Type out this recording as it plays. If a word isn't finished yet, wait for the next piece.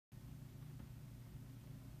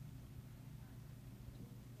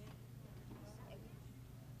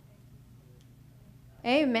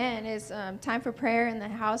Amen. It's time for prayer in the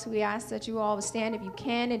house. We ask that you all would stand if you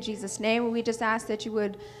can in Jesus' name. We just ask that you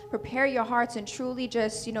would prepare your hearts and truly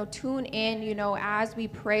just, tune in, as we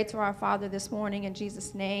pray to our Father this morning in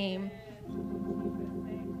Jesus' name.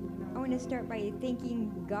 I want to start by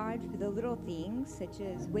thanking God for the little things, such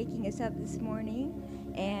as waking us up this morning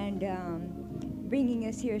and bringing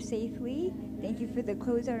us here safely. Thank you for the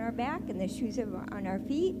clothes on our back and the shoes on our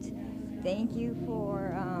feet. Thank you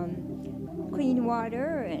for clean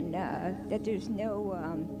water and that there's no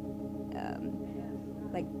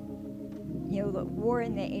war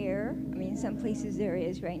in the air. I mean, some places there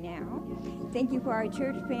is right now. Thank you for our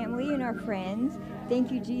church family and our friends.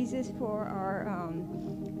 Thank you, Jesus, for our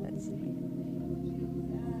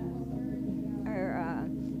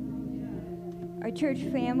church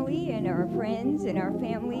family and our friends and our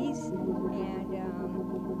families. And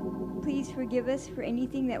please forgive us for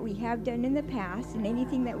anything that we have done in the past and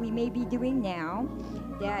anything that we may be doing now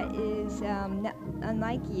that is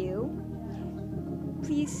unlike you.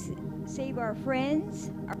 Please save our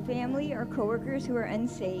friends, our family, our coworkers who are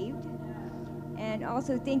unsaved. And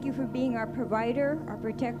also thank you for being our provider, our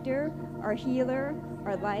protector, our healer,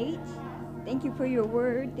 our light. Thank you for your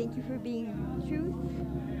word. Thank you for being truth.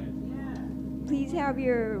 Please have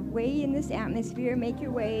your way in this atmosphere. Make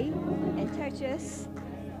your way and touch us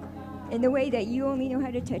in the way that you only know how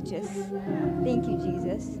to touch us. Thank you,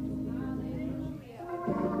 Jesus.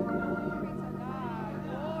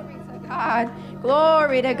 God.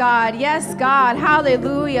 Glory to God. Yes, God.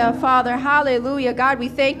 Hallelujah, Father. Hallelujah. God, we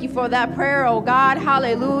thank you for that prayer, oh God.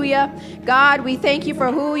 Hallelujah. God, we thank you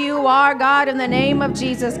for who you are, God, in the name of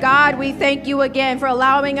Jesus. God, we thank you again for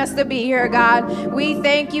allowing us to be here, God. We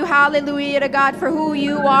thank you, hallelujah, to God, for who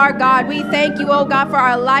you are, God. We thank you, oh God, for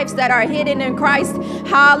our lives that are hidden in Christ.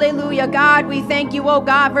 Hallelujah, God. We thank you, oh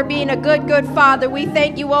God, for being a good, good Father. We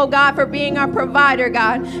thank you, oh God, for being our provider,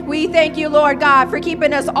 God. We thank you, Lord God, for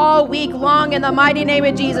keeping us all week long in the mighty name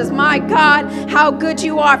of Jesus. My God, how good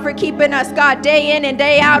you are for keeping us, God, day in and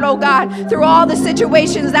day out, oh God, through all the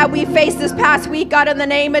situations that we faced this past week, God, in the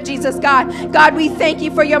name of Jesus, God. God, we thank you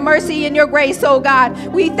for your mercy and your grace, oh God.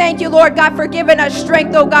 We thank you, Lord God, for giving us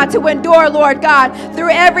strength, oh God, to endure, Lord God, through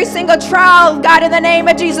every single trial, God, in the name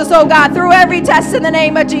of Jesus, oh God, through every test in the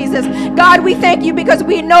name of Jesus. God, we thank you because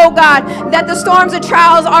we know, God, that the storms and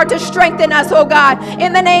trials are to strengthen us, oh God,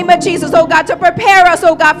 in the name of Jesus, oh God, to prepare us,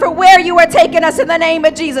 oh God, for where you are taking us in the name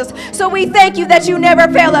of Jesus. So we thank you that you never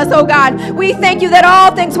fail us, oh God. We thank you that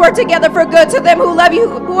all things work together for good to them who love you,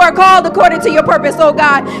 who are called according to your purpose, oh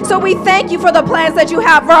God. So we thank you for the plans that you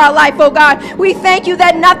have for our life, oh God. We thank you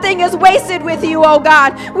that nothing is wasted with you, oh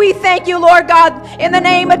God. We thank you, Lord God, in the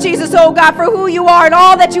name of Jesus, oh God, for who you are and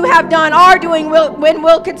all that you have done, are doing,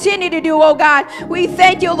 will continue to do, oh God. We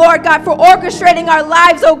thank you, Lord God, for orchestrating our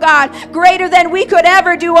lives, oh God, greater than we could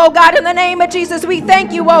ever do, oh God, in the name of Jesus. We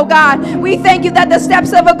thank you, oh God. We thank you that the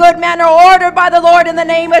steps of a good man are ordered by the Lord in the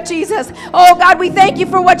name of Jesus. Oh God, we thank you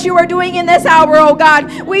for what you are doing in this hour, oh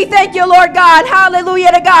God. We thank you, Lord God,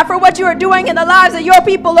 hallelujah to God, for what you are doing in the lives of your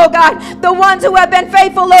people, oh God, the ones who have been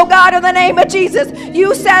faithful, oh God, in the name of Jesus.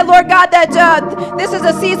 You said, Lord God, that this is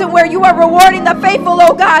a season where you are rewarding the faithful,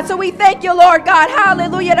 oh God. So we thank you, Lord God,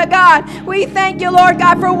 hallelujah to God. We thank you, Lord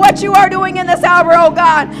God, for what you are doing in this hour, oh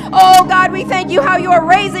God. Oh God, we thank you how you are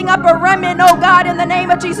raising up a remnant, oh God, in the name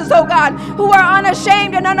of Jesus, oh God, who are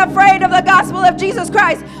unashamed and unafraid of the gospel of Jesus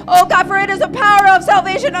Christ. Oh God, for it is the power of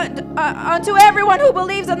salvation unto everyone who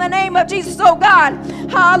believes in the name of Jesus, oh God.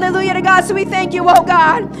 Hallelujah to God. So we thank you, oh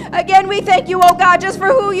God. Again, we thank you, oh God, just for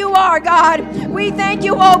who you are, God. We thank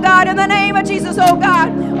you, oh God, in the name of Jesus, oh God.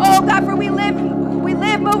 Oh God, for we live,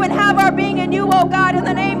 move, and have our being in you, oh God, in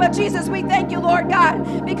the name of Jesus. We thank you, Lord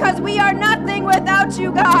God, because we are nothing without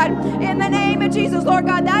you, God, in the name of Jesus, Lord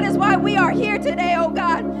God. That is why we are here today, oh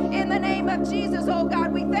God, in the name of Jesus, oh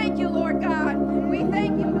God. We thank you, Lord God. We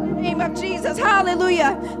thank you in the name of Jesus.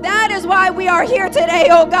 Hallelujah. That is why we are here today,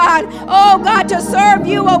 oh God. Oh God, to serve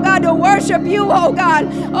you, oh God, to worship you, oh God.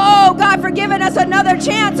 Oh God, for giving us another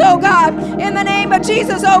chance, oh God, in the name of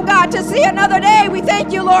Jesus, oh God, to see another day. We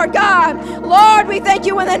thank you, Lord God. Lord, we thank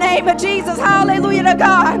you in the name of Jesus. Hallelujah to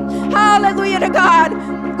God. Hallelujah to God.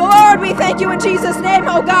 Lord, we thank you in Jesus' name,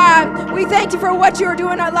 oh God. We thank you for what you are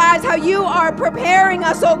doing in our lives, how you are preparing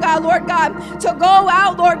us, oh God, Lord God, to go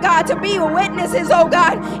out, Lord God, to be witnesses, oh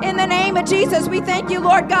God, in the name of Jesus. We thank you,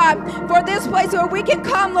 Lord God, for this place where we can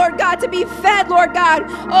come, Lord God, to be fed, Lord God,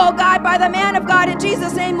 oh God, by the man of God in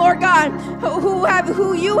Jesus' name, Lord God,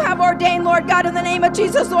 who you have ordained, Lord God, in the name of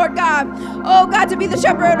Jesus, Lord God, oh God, to be the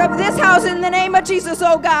shepherd of this house in the name of Jesus,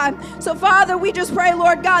 oh God. So Father, we just pray,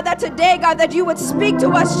 Lord God, that today, God, that you would speak to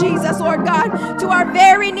us, us, Jesus, Lord God, to our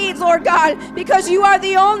very needs, Lord God, because you are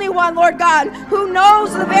the only one, Lord God, who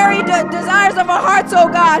knows the very desires of our hearts, oh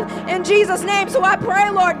God, in Jesus' name. So I pray,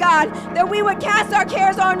 Lord God, that we would cast our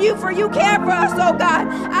cares on you, for you care for us, oh God.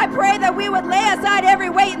 I pray that we would lay aside every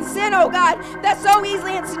weight and sin, oh God, that so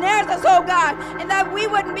easily ensnares us, oh God, and that we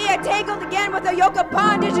wouldn't be entangled again with the yoke of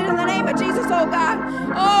bondage in the name of Jesus, oh God.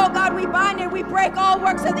 Oh God, we bind and we break all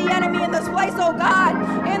works of the enemy in this place, oh God,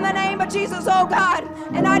 in the name of Jesus, oh God.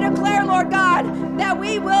 And I declare, Lord God, that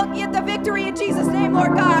we will get the victory in Jesus' name,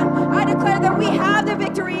 Lord God. I declare that we have the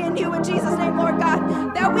victory in you in Jesus' name, Lord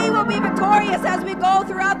God, that we will be victorious as we go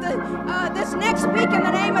throughout this next week in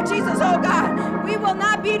the name of Jesus, oh God. We will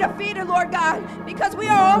not be defeated, Lord God, because we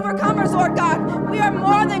are overcomers, Lord God. We are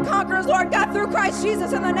more than conquerors, Lord God, through Christ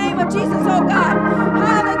Jesus in the name of Jesus, oh God.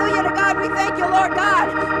 Hallelujah to God. We thank you, Lord God,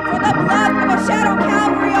 for the blood of a shadow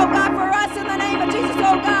Calvary, oh God, for us in the name of Jesus,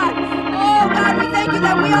 oh God. Oh God, we thank you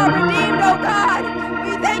that we are redeemed, oh God.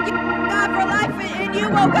 We thank you, God, for life in you,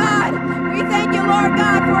 oh God. We thank you, Lord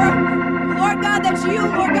God, for, Lord God, that you,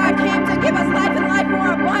 Lord God, came to give us life and life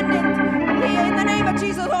more abundant. In the name of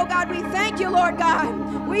Jesus, oh God, we thank you, Lord God.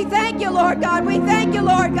 We thank you, Lord God. We thank you,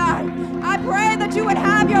 Lord God. I pray that you would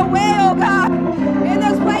have your way, oh God, in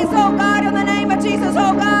this place, oh God, in the name of Jesus,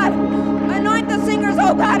 oh God. Anoint the singers,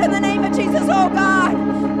 oh God, in the name of Jesus, oh God.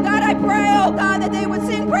 God, I pray, oh God, that they would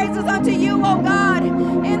sing praises unto you, oh God,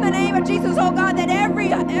 in the name of Jesus, oh God, that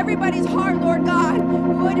everybody's heart, Lord God,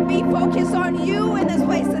 would be focused on you in this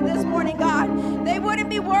place this morning, God. They wouldn't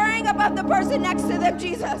be worrying about the person next to them,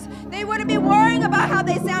 Jesus. They wouldn't be worrying about how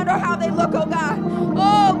they sound or how they look, oh God.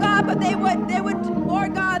 Oh God, but they would,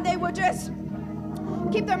 Lord God, they would just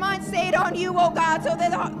keep their minds stayed on you, oh God, so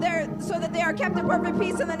that they are kept in perfect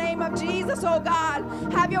peace in the name of Jesus, oh God.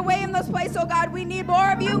 Have your way in this place, oh God. We need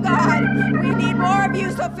more of you, God. We need more of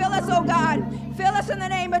you, so fill us, oh God. Fill us in the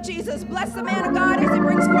name of Jesus. Bless the man of God as he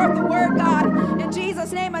brings forth the word, God. In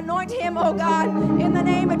Jesus' name, anoint him, oh God. In the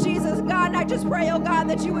name of Jesus, God. And I just pray, oh God,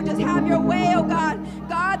 that you would just have your way, oh God.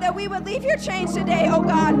 God, that we would leave your chains today, oh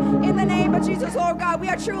God. In the name of Jesus, Lord God. We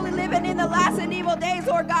are truly living in the last and evil days,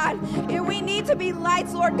 Lord God. And we need to be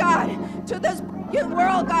lights, Lord God, to this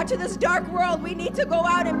world, God, to this dark world. We need to go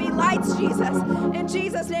out and be lights, Jesus. In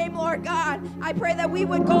Jesus' name, Lord God, I pray that we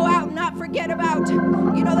would go out and not forget about,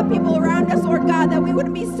 the people around us, Lord God, that we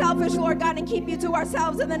wouldn't be selfish, Lord God, and keep you to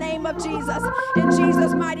ourselves in the name of Jesus. In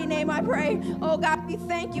Jesus' mighty name, I pray. Oh God, we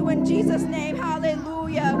thank you in Jesus' name.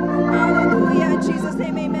 Hallelujah. Hallelujah. In Jesus'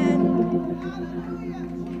 name, amen.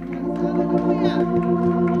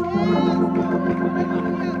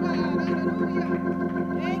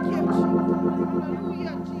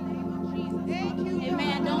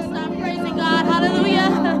 Amen. Don't stop praising God.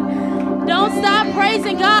 Hallelujah. Don't stop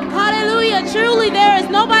praising God. Hallelujah. Truly, there is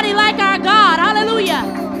nobody like our God. Hallelujah.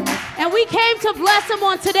 And we came to bless him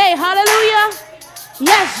on today. Hallelujah.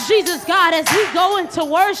 Yes, Jesus, God, as we go into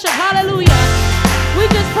worship. Hallelujah. We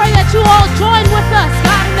just pray that you all join with us,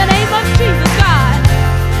 God, in the name of Jesus, God.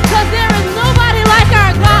 Because there is nobody like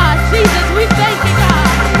our God. Jesus, we thank you,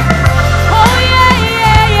 God. Oh, yeah,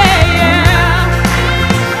 yeah, yeah, yeah.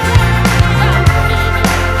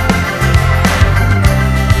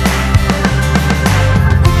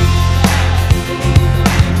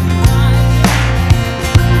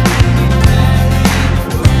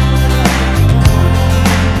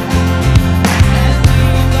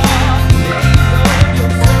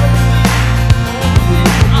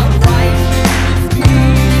 I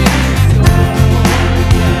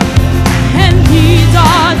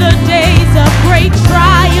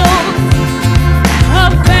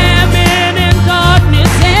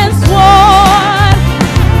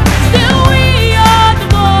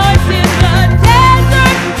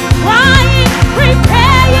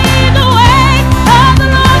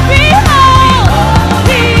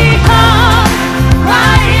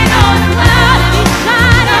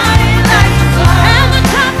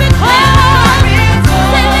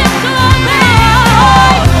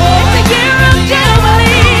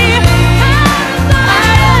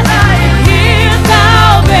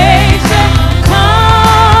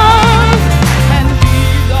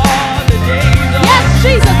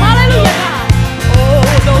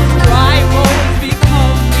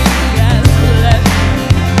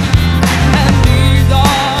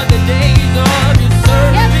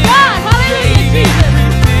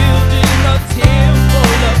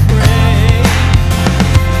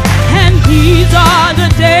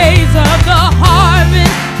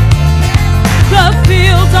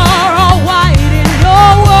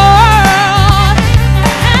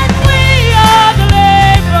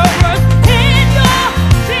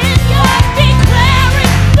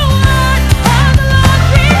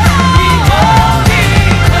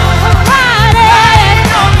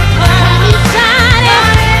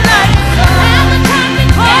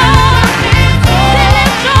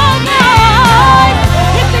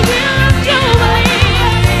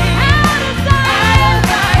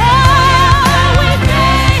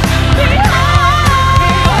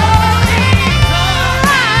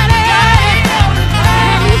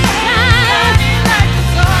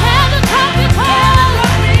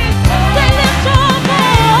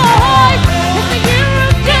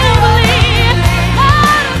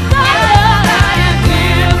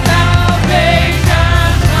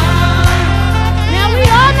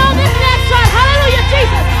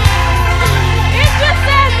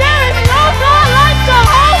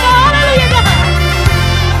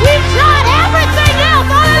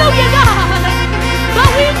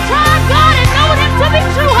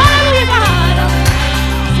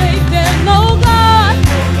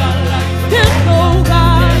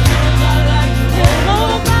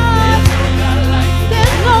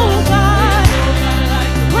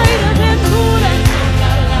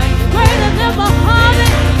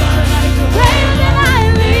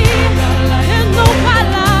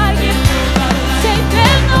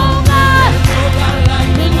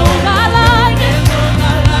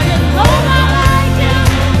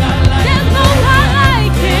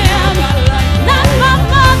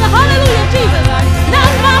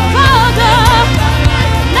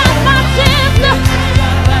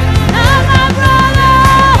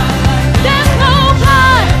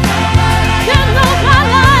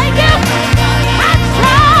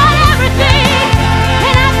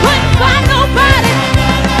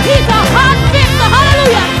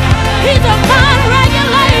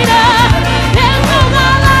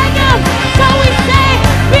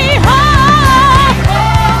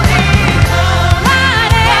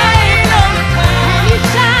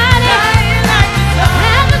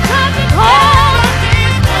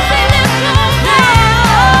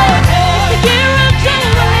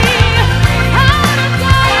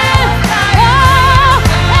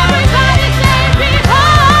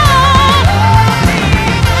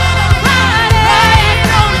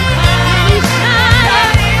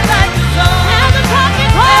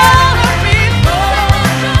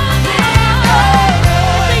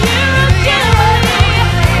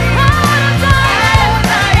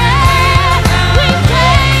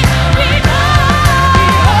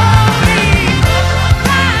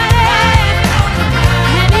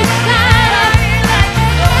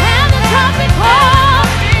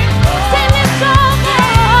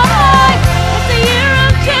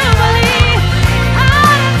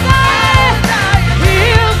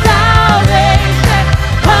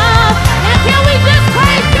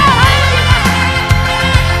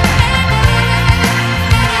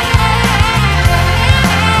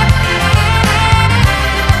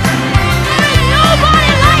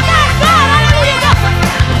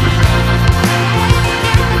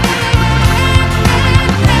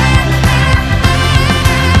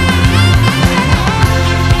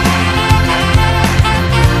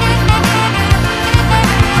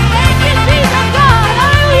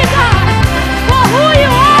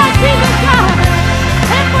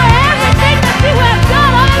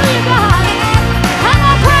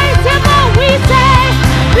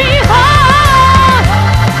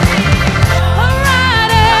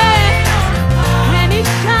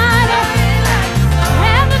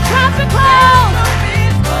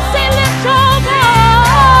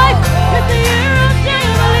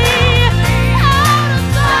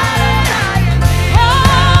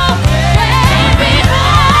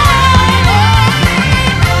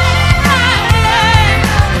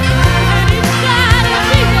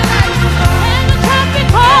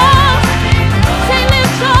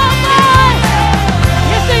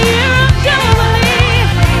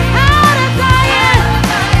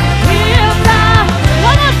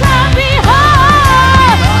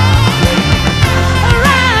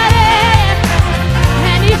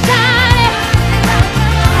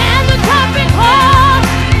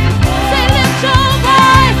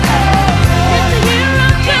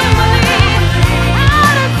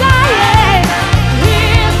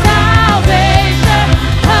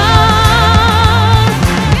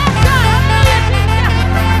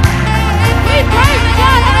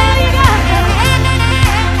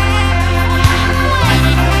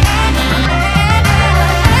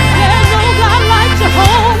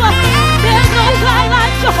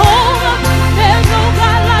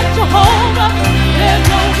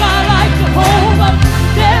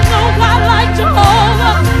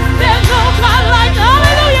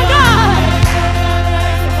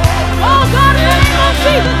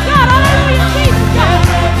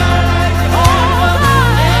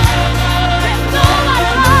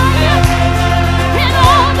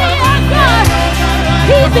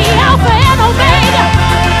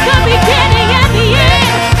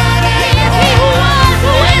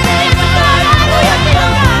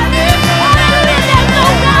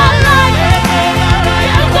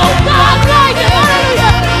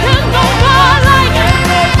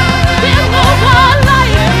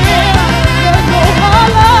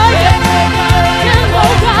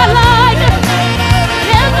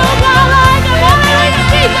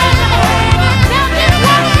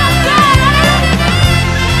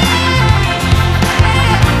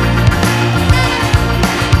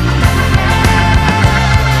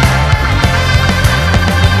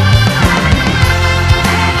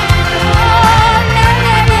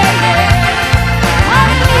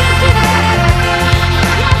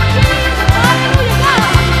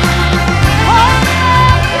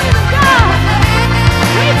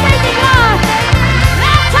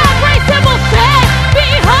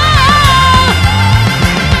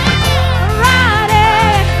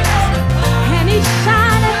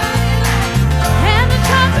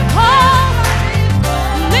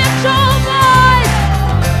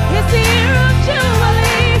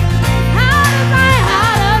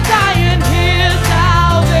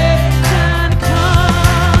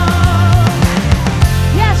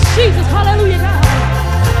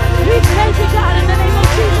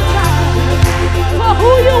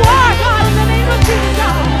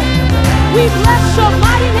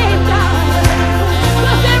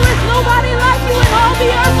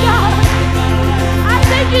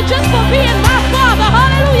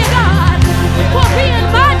for being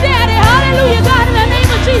my daddy. Hallelujah, God, in the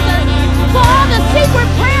name of Jesus. For all the secret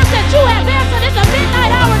prayers that you have answered in the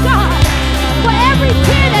midnight hour, God. For every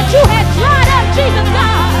tear that you have dried up, Jesus,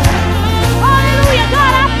 God. Hallelujah,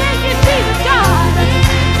 God, I thank you, Jesus, God.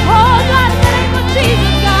 Oh, God, in the name of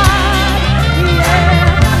Jesus, God.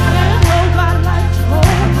 Yeah. There's no God like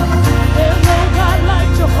Jehovah. There's no God like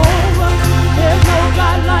Jehovah. There's no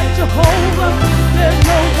God like Jehovah. There's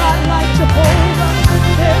no God like Jehovah.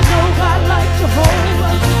 There's no God like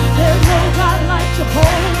Jehovah. There's no God like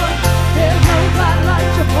Jehovah. There's no God like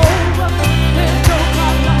Jehovah. There's no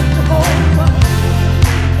God like Jehovah.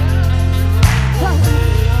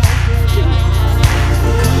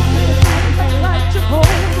 Like Jehovah. There's no God like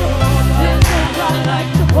Jehovah. There's no God like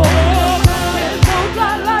Jehovah. There's no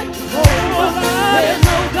God like Jehovah. There's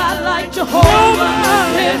no God like Jehovah.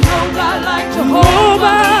 There's no God like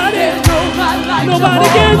Jehovah. Nobody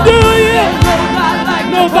can do it.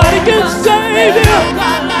 Nobody can save you.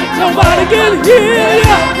 Nobody can heal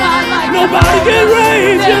you. Nobody can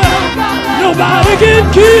raise you. Nobody can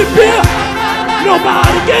keep you.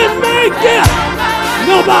 Nobody can make you.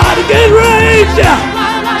 Nobody can raise you.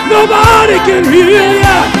 Nobody can heal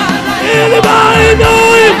you. Anybody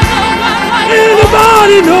know him?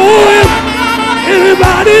 Anybody know him?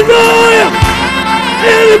 Anybody know him?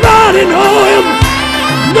 Anybody know him?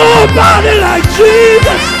 Nobody like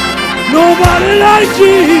Jesus. Nobody like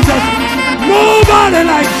Jesus. Nobody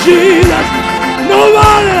like Jesus.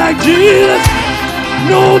 Nobody like Jesus.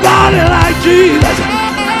 Nobody like Jesus.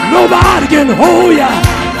 Nobody can hold ya.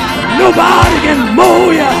 Nobody can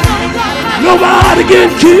mow ya. Nobody can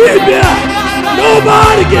keep ya.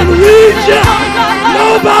 Nobody can reach ya.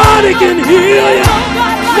 Nobody can heal ya.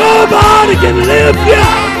 Nobody can lift ya.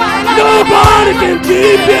 Nobody can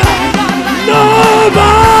keep ya.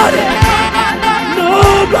 Nobody.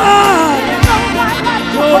 Nobody.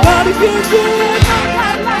 Nobody can do it.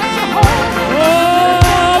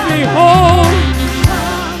 Oh, behold.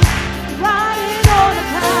 Riding on a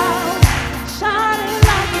cloud, shining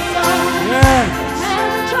like the sun. Yeah. And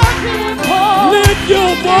the trumpet calls. Lift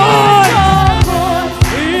your voice.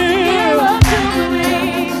 Feel.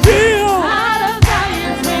 Feel. Out of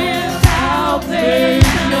Zion's hill,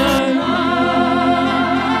 salvation.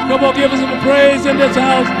 Come on, give us some praise in this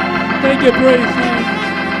house. Thank you, praise team.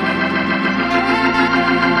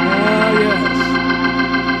 Oh, yes.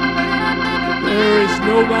 There is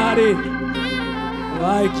nobody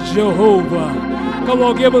like Jehovah. Come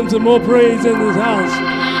on, give him some more praise in this house.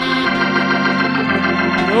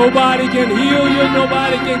 Nobody can heal you.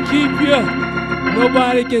 Nobody can keep you.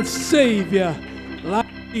 Nobody can save you like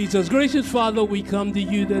Jesus. Gracious Father, we come to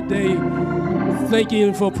you today. Thank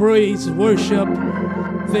you for praise, worship.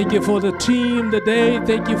 Thank you for the team today.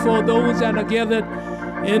 Thank you for those that are gathered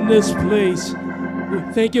in this place.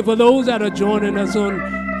 Thank you for those that are joining us on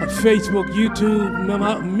Facebook,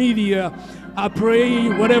 YouTube, media. I pray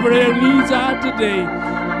whatever their needs are today,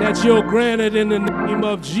 that you'll grant it in the name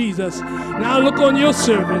of Jesus. Now look on your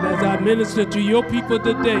servant as I minister to your people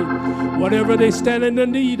today. Whatever they stand in the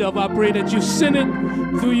need of, I pray that you send it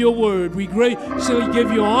through your word. We graciously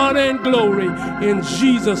give you honor and glory. In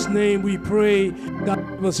Jesus' name we pray.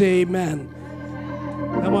 God will say amen.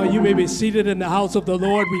 Come on, you may be seated in the house of the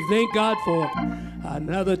Lord. We thank God for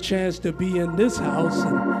another chance to be in this house.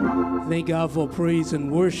 And thank God for praise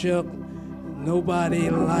and worship. Nobody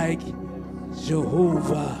like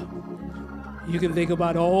Jehovah. You can think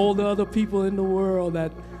about all the other people in the world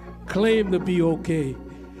that claim to be okay,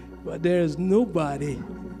 but there's nobody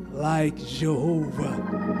like Jehovah.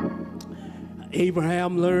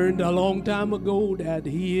 Abraham learned a long time ago that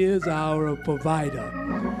he is our provider.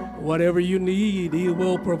 Whatever you need, he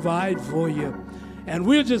will provide for you. And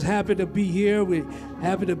we're just happy to be here. We're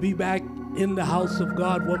happy to be back in the house of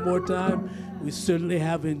God one more time. We certainly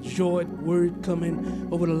have enjoyed word coming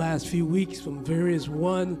over the last few weeks from various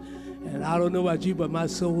ones. And I don't know about you, but my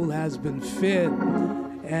soul has been fed.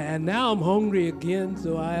 And now I'm hungry again,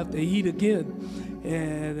 so I have to eat again.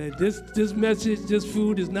 And this message, this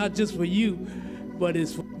food is not just for you, but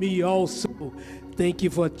it's for me also. Thank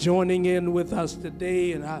you for joining in with us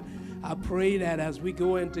today. And I pray that as we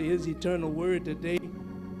go into his eternal word today,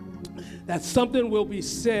 that something will be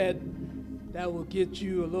said that will get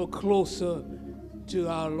you a little closer to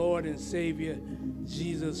our Lord and Savior,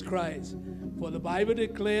 Jesus Christ. For the Bible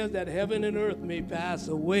declares that heaven and earth may pass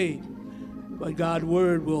away, but God's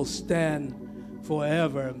word will stand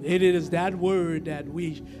forever. It is that word that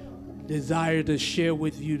we desire to share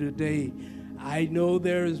with you today. I know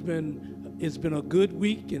it's been a good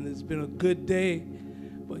week and it's been a good day,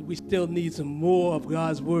 but we still need some more of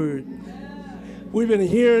God's word. We've been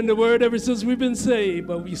hearing the word ever since we've been saved,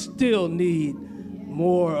 but we still need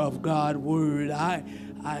more of God's word. I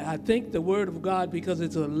think the word of God, because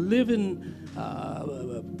it's a living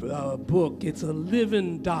book, it's a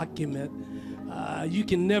living document. You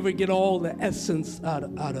can never get all the essence out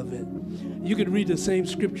of it. You can read the same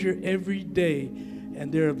scripture every day,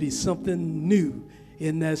 and there'll be something new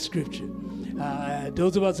in that scripture.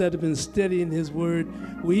 Those of us that have been studying his word,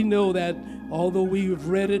 we know that although we've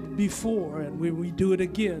read it before and when we do it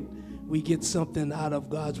again, we get something out of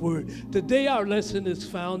God's word. Today our lesson is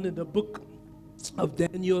found in the book of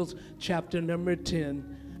Daniel, chapter number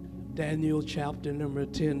 10. Daniel chapter number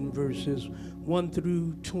 10, verses 1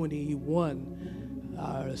 through 21,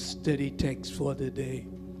 our study text for today.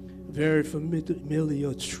 Very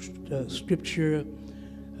familiar scripture.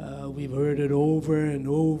 We've heard it over and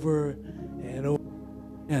over and over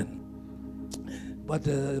again. But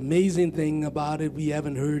the amazing thing about it, we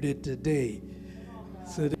haven't heard it today.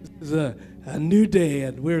 So this is a new day,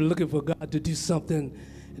 and we're looking for God to do something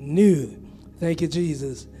new. Thank you,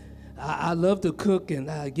 Jesus. I love to cook, and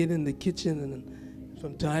I get in the kitchen, and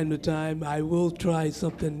from time to time, I will try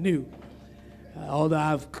something new. Although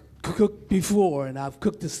I've cooked before, and I've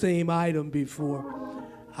cooked the same item before,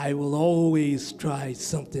 I will always try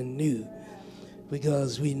something new,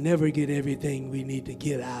 because we never get everything we need to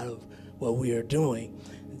get out of what we are doing.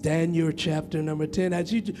 Daniel chapter number 10.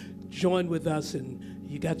 As you join with us and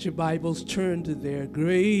you got your Bibles, turned to there.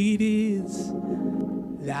 Great is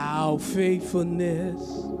thou faithfulness.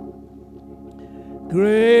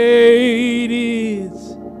 Great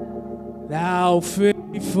is thou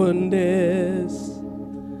faithfulness.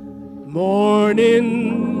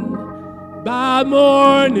 Morning by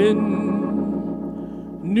morning,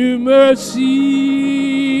 new mercy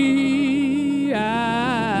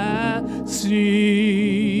I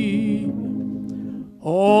see.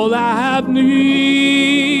 All I have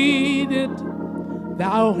needed,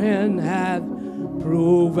 thou hand hath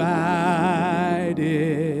provided.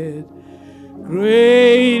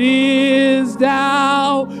 Great is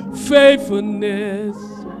thou faithfulness,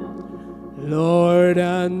 Lord,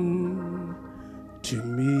 unto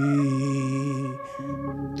me.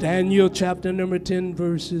 Daniel chapter number 10,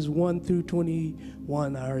 verses 1 through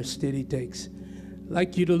 21, our study text. I'd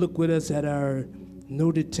like you to look with us at our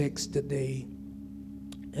noted text today,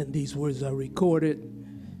 and these words are recorded.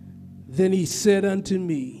 Then he said unto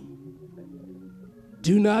me,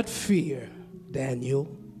 do not fear,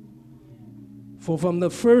 Daniel, for from the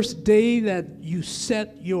first day that you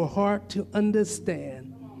set your heart to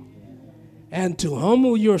understand and to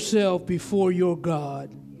humble yourself before your God,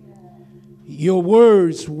 your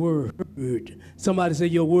words were heard. Somebody say,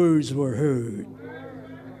 your words were heard.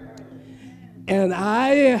 And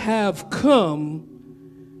I have come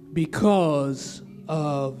because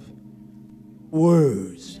of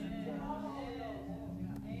words.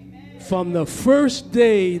 From the first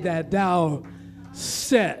day that thou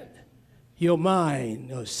set your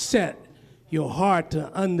mind or set your heart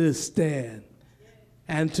to understand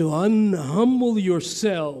and to humble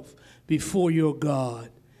yourself before your God,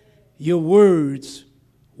 your words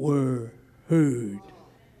were heard.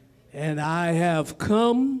 And I have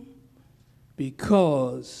come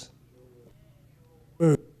because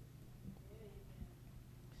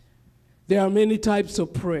there are many types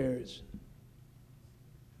of prayers.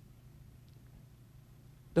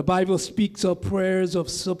 The Bible speaks of prayers of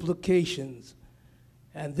supplications,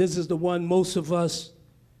 and this is the one most of us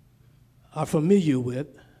are familiar with.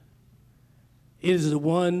 It is the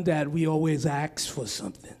one that we always ask for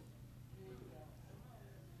something.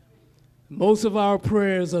 Most of our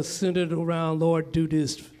prayers are centered around, Lord, do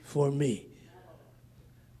this for me.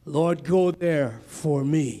 Lord, go there for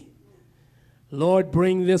me. Lord,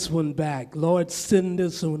 bring this one back. Lord, send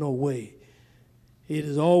this one away. It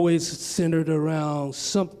is always centered around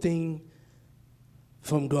something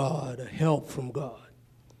from God, a help from God.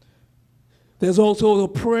 There's also the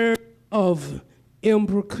prayer of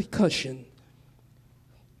imprecation,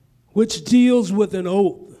 which deals with an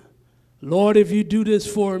oath. Lord, if you do this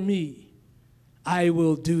for me, I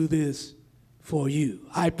will do this for you.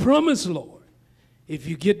 I promise, Lord, if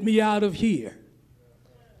you get me out of here,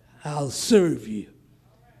 I'll serve you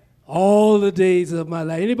all the days of my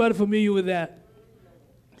life. Anybody familiar with that?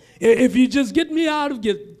 If you just get me out of,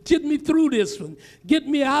 get me through this one, get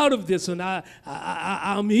me out of this one,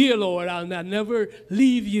 I'm here, Lord. I'll never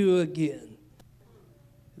leave you again.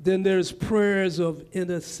 Then there's prayers of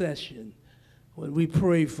intercession when we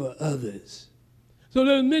pray for others. So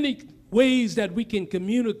there are many ways that we can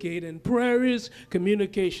communicate, and prayer is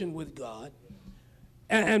communication with God.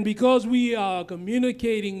 And because we are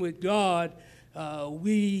communicating with God,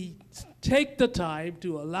 we take the time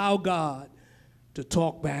to allow God to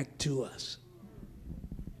talk back to us.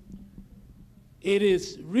 It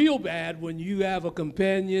is real bad when you have a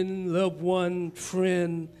companion, loved one,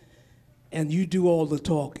 friend, and you do all the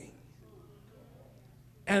talking.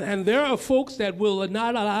 And there are folks that will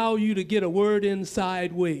not allow you to get a word in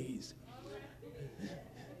sideways.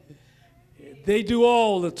 They do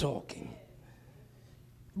all the talking.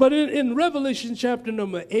 But in Revelation chapter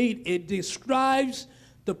number 8, it describes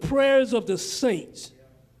the prayers of the saints.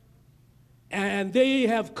 And they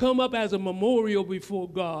have come up as a memorial before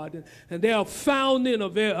God. And they are found in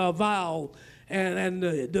a vow. And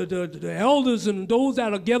the elders and those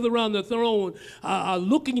that are gathered around the throne are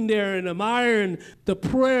looking there and admiring the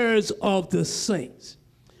prayers of the saints.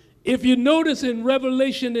 If you notice in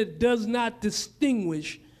Revelation, it does not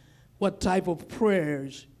distinguish what type of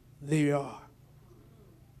prayers they are.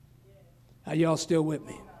 Are y'all still with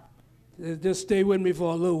me? Just stay with me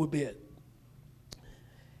for a little bit.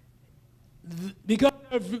 Because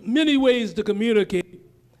there are many ways to communicate.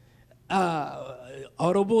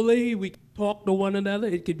 Audibly, we can talk to one another.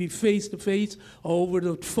 It could be face-to-face or over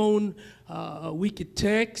the phone. We could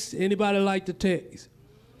text. Anybody like to text?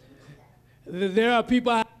 There are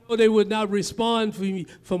people I know they would not respond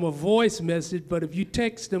from a voice message, but if you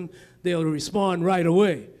text them, they'll respond right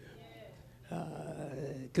away.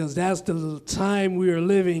 Because that's the time we are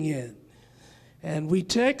living in. And we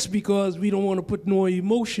text because we don't want to put no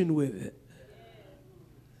emotion with it.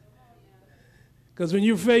 Because when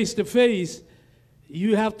you're face-to-face,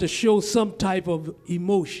 you have to show some type of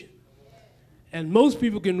emotion. And most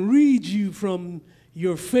people can read you from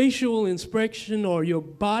your facial expression or your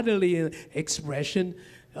bodily expression,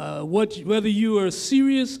 whether you are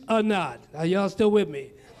serious or not. Are y'all still with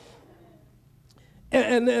me?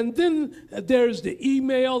 And then there's the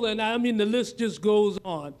email, and I mean, the list just goes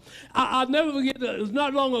on. I'll never forget, it was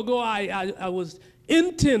not long ago, I was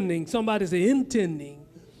intending, somebody say intending,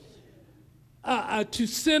 to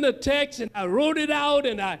send a text, and I wrote it out,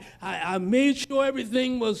 and I made sure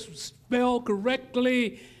everything was spelled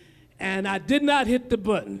correctly, and I did not hit the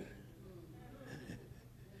button.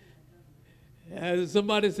 And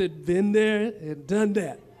somebody said, been there and done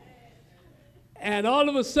that. And all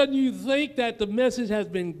of a sudden you think that the message has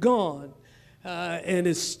been gone, and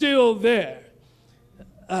it's still there.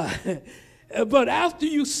 But after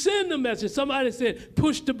you send the message, somebody said,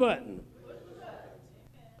 push the button.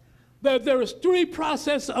 There is three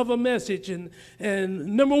processes of a message, and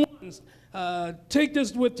number one, take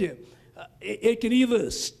this with you. It can either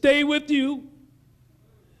stay with you.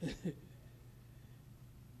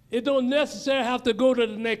 It don't necessarily have to go to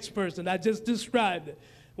the next person. I just described it.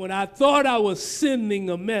 When I thought I was sending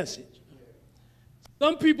a message.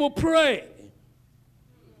 Some people pray.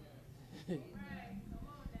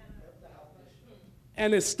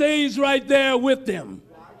 And it stays right there with them.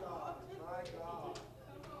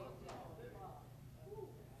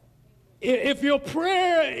 If your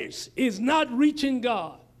prayer is not reaching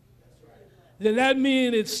God, then that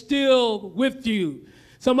means it's still with you.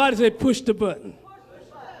 Somebody say, push the button.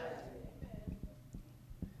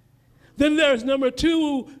 Then there's number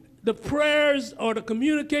two, the prayers or the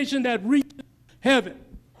communication that reaches heaven.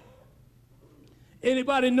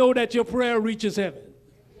 Anybody know that your prayer reaches heaven?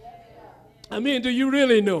 I mean, do you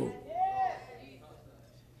really know?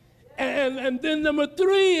 And then number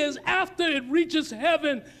three is after it reaches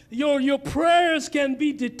heaven, your prayers can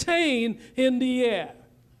be detained in the air.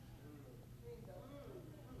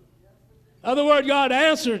 In other words, God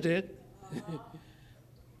answered it,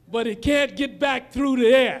 but it can't get back through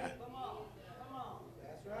the air.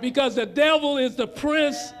 Because the devil is the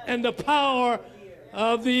prince and the power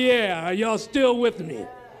of the air. Are y'all still with me?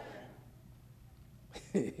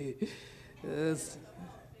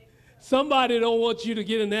 Somebody don't want you to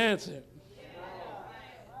get an answer.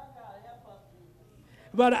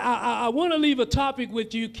 But I want to leave a topic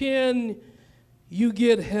with you. Can you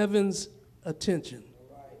get heaven's attention?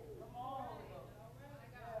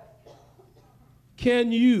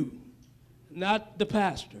 Can you, not the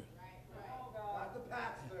pastor,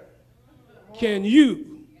 can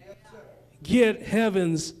you get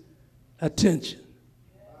heaven's attention?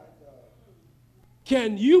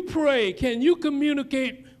 Can you pray? Can you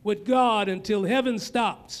communicate with God until heaven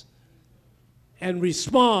stops and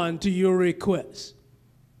respond to your requests?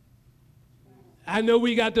 I know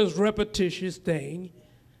we got this repetitious thing.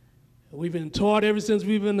 We've been taught ever since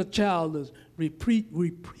we've been a child is repeat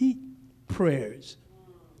prayers.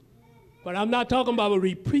 But I'm not talking about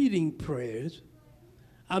repeating prayers.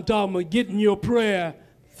 I'm talking about getting your prayer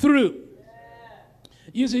through.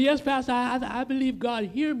 You say, yes, Pastor, I believe God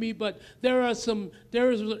hear me, but there are some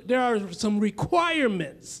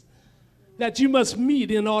requirements that you must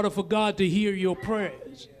meet in order for God to hear your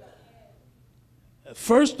prayers.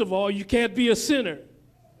 First of all, you can't be a sinner.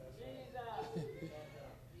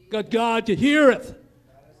 God heareth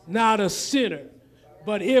not a sinner.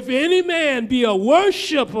 But if any man be a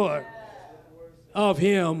worshiper of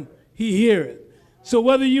him, he heareth. So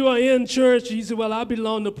whether you are in church, you say, well, I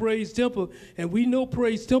belong to Praise Temple, and we know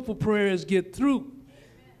Praise Temple prayers get through.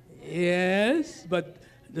 Yes, but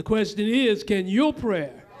the question is, can your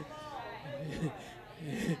prayer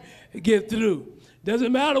get through?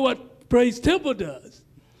 Doesn't matter what Praise Temple does.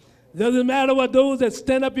 Doesn't matter what those that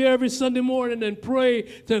stand up here every Sunday morning and pray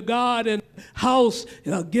to God and house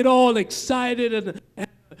get all excited and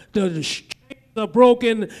the streets are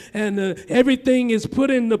broken and everything is put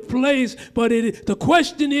into place. But the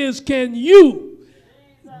question is, can you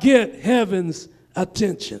get heaven's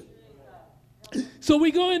attention? So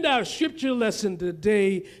we go into our scripture lesson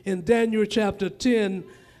today in Daniel chapter 10,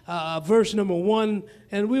 verse number 1,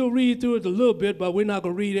 and we'll read through it a little bit, but we're not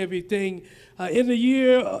going to read everything. In the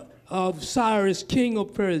year of Cyrus, king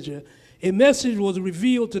of Persia, a message was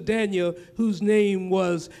revealed to Daniel, whose name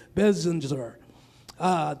was Belteshazzar.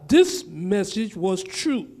 This message was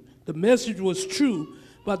true. The message was true,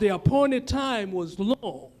 but the appointed time was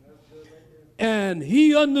long. And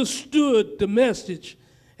he understood the message,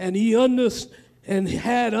 and he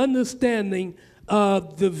had understanding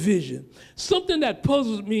of the vision. Something that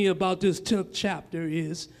puzzles me about this 10th chapter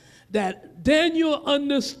is that Daniel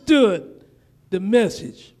understood the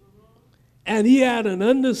message, and he had an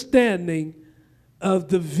understanding of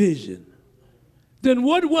the vision. Then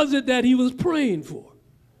what was it that he was praying for?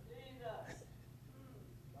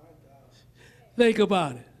 Think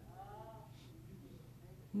about it.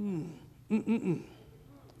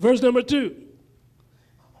 Verse number 2.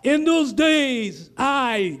 In those days,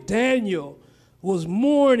 I, Daniel, was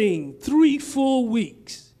mourning 3 full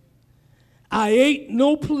weeks. I ate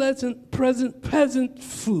no pleasant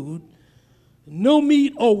food. No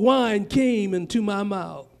meat or wine came into my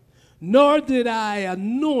mouth, nor did I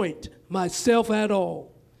anoint myself at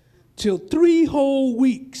all, till 3 whole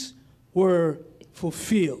weeks were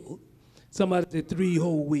fulfilled. Somebody said 3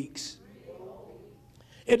 whole weeks.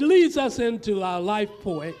 It leads us into our life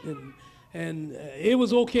point, and it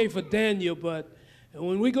was okay for Daniel, but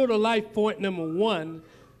when we go to life point number 1,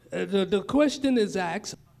 the question is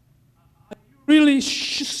asked, are you really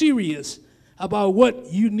serious about what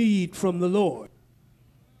you need from the Lord?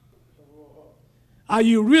 Are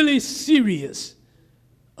you really serious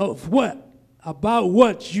about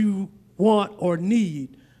what you want or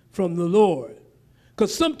need from the Lord?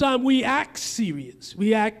 Because sometimes we act serious.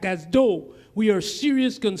 We act as though we are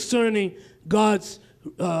serious concerning God's,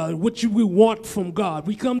 what we want from God.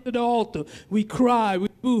 We come to the altar, we cry, we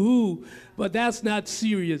boo-hoo, but that's not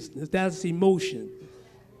seriousness, that's emotion.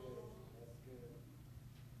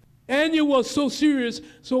 Daniel was so serious,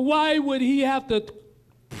 so why would he have to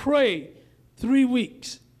pray 3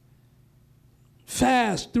 weeks?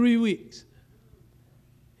 Fast 3 weeks.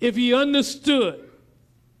 If he understood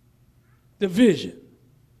the vision.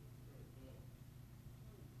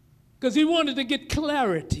 Because he wanted to get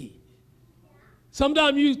clarity.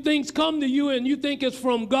 Sometimes things come to you and you think it's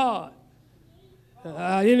from God.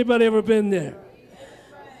 Anybody ever been there?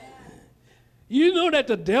 You know that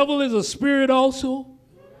the devil is a spirit also?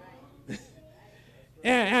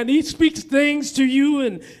 And he speaks things to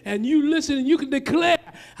you, and you listen, and you can declare,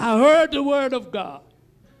 I heard the word of God.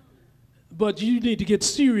 But you need to get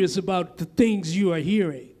serious about the things you are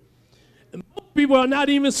hearing. And most people are not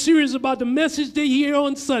even serious about the message they hear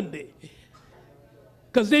on Sunday,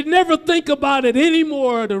 because they never think about it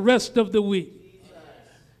anymore the rest of the week.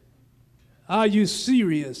 Are you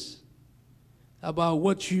serious about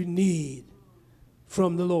what you need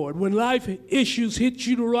from the Lord? When life issues hit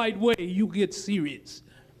you the right way, you get serious.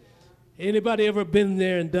 Anybody ever been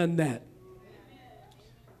there and done that?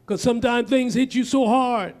 Because sometimes things hit you so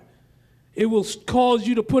hard, it will cause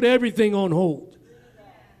you to put everything on hold.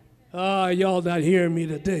 Y'all not hearing me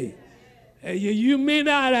today. You may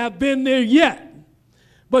not have been there yet,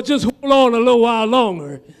 but just hold on a little while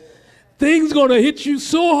longer. Things going to hit you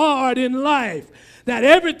so hard in life that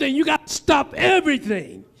everything, you got to stop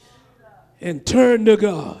everything and turn to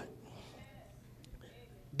God.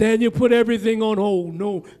 Daniel put everything on hold.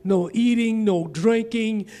 No eating, no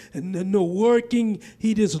drinking, and no working.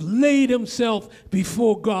 He just laid himself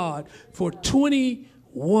before God for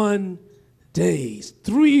 21 days,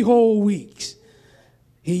 3 whole weeks.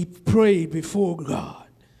 He prayed before God.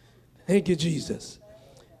 Thank you, Jesus.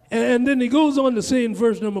 And then he goes on to say in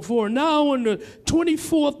verse number 4, now on the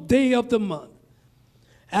 24th day of the month,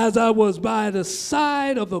 as I was by the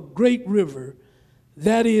side of a great river,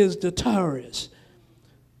 that is the Tigris.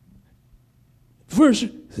 Verse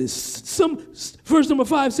number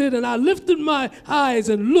 5 said, and I lifted my eyes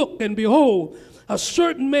and looked, and behold, a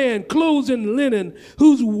certain man clothed in linen,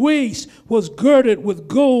 whose waist was girded with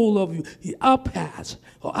gold of Uphaz.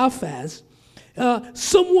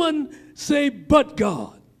 Someone say, but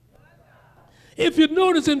God. If you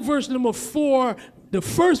notice in verse number 4, the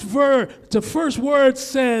first word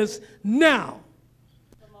says, now.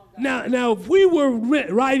 Now, if we were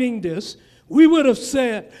writing this, we would have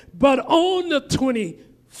said, but on the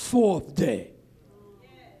 24th day.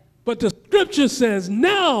 But the scripture says,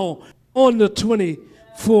 now on the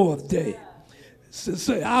 24th day.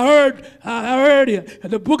 So I heard you.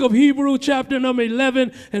 The book of Hebrews, chapter number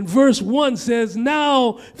 11, and verse 1 says,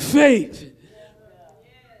 now faith.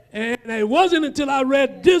 And it wasn't until I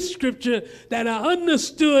read this scripture that I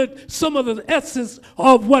understood some of the essence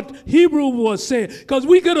of what Hebrew was saying. Because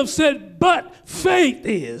we could have said, but faith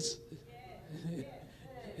is.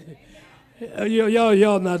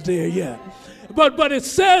 Y'all not there yet. But it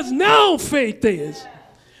says now faith is.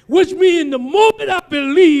 Which means the moment I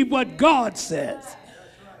believe what God says,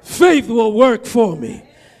 faith will work for me.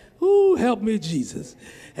 Ooh, help me, Jesus.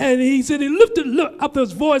 And he said, he lifted up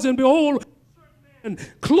his voice, and behold, and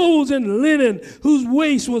clothed in linen, whose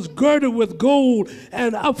waist was girded with gold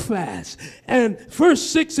and Uphaz. And verse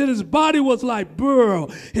 6 said, his body was like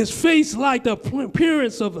beryl, his face like the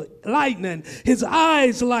appearance of lightning, his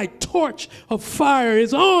eyes like torch of fire,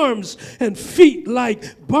 his arms and feet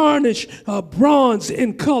like burnished bronze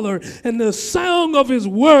in color, and the sound of his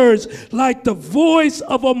words like the voice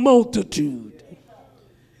of a multitude.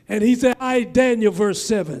 And he said, I, Daniel, verse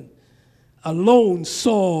 7, alone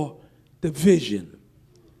saw the vision.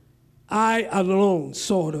 I alone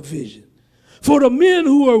saw the vision. For the men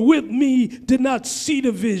who were with me did not see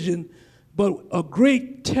the vision, but a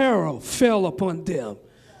great terror fell upon them,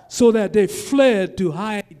 so that they fled to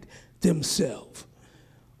hide themselves.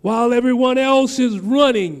 While everyone else is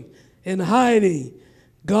running and hiding,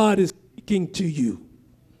 God is speaking to you.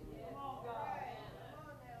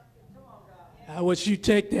 I wish you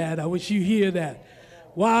take that. I wish you hear that.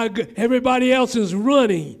 While everybody else is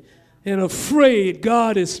running and afraid,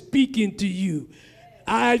 God is speaking to you.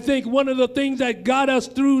 I think one of the things that got us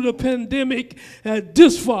through the pandemic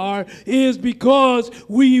this far is because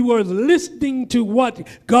we were listening to what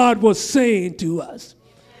God was saying to us.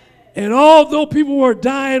 And although people were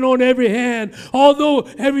dying on every hand, although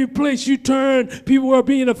every place you turn, people were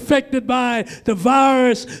being affected by the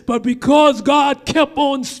virus, but because God kept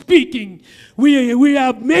on speaking, we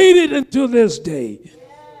have made it until this day.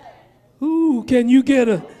 Ooh, can you get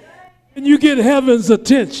heaven's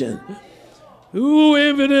attention? Ooh,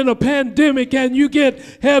 even in a pandemic, can you get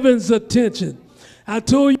heaven's attention? I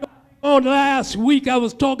told you on last week, I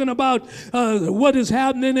was talking about what is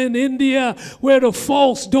happening in India, where those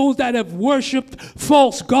that have worshiped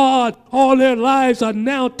false God all their lives are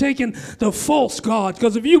now taking the false God.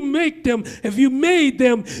 Because if you made them,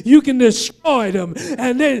 you can destroy them.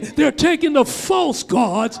 And they're taking the false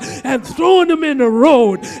gods and throwing them in the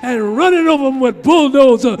road and running over them with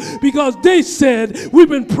bulldozer, because they said, we've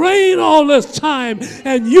been praying all this time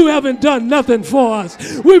and you haven't done nothing for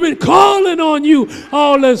us. We've been calling on you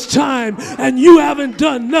all this time and you haven't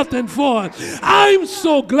done nothing for us. I'm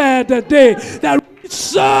so glad that we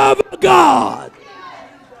serve a God.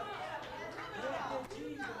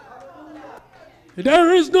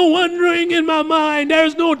 There is no wondering in my mind,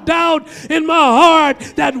 there's no doubt in my heart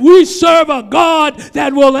that we serve a God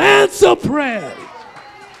that will answer prayer.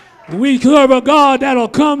 We serve a God that'll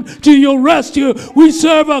come to your rescue. We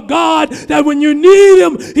serve a God that when you need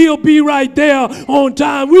him, he'll be right there on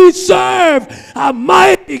time. We serve a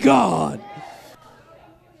mighty God.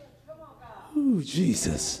 Ooh,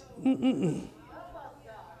 Jesus. And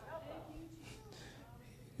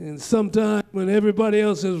sometimes when everybody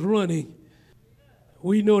else is running,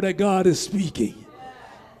 we know that God is speaking.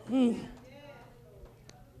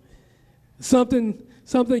 Something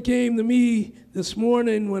came to me this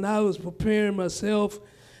morning when I was preparing myself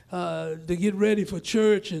to get ready for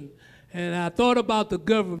church, and I thought about the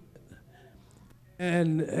government.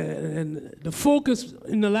 And the focus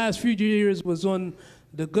in the last few years was on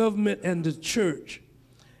the government and the church.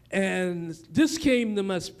 And this came to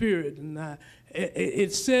my spirit, and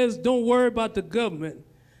it says, don't worry about the government,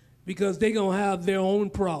 because they're going to have their own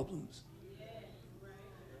problems.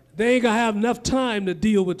 They ain't going to have enough time to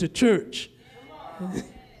deal with the church.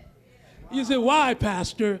 You say, why,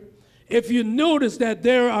 Pastor? If you notice that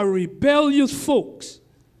there are rebellious folks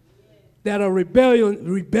that are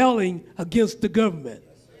rebelling against the government.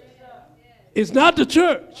 It's not the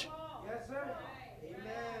church.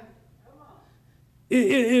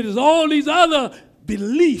 It is all these other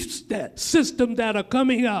beliefs, that system that are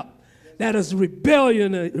coming up, that is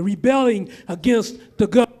rebelling against the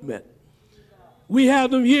government. We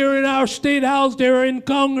have them here in our state house. They're in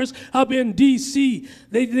Congress up in D.C.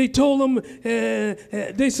 They told them,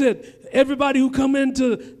 they said, everybody who come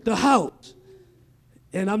into the house,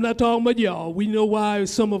 and I'm not talking about y'all. We know why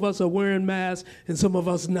some of us are wearing masks and some of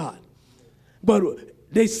us not. But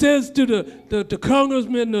they says to the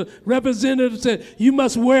congressman, the representative said, you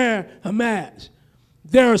must wear a mask.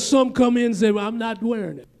 There are some come in and say, well, I'm not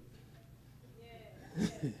wearing it.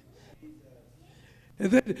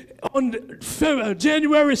 And then on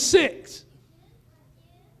January 6th,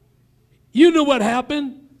 you know what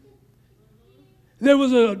happened? There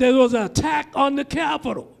was an attack on the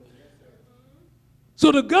Capitol.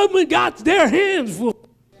 So the government got their hands full.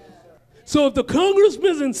 So if the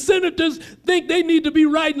congressmen and senators think they need to be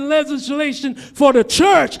writing legislation for the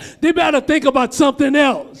church, they better think about something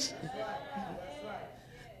else.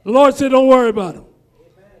 The Lord said, don't worry about them.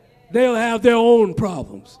 They'll have their own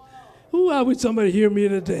problems. Ooh, I wish somebody hear me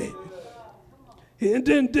today. And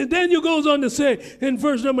then Daniel goes on to say in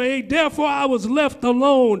verse number 8, therefore I was left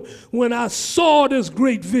alone when I saw this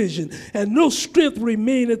great vision, and no strength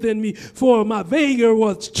remaineth in me, for my vigor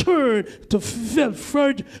was turned to fertility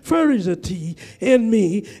in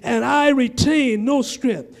me, and I retained no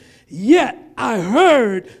strength. Yet I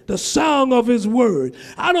heard the sound of his word.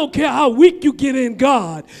 I don't care how weak you get in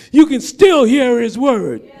God, you can still hear his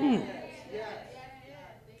word.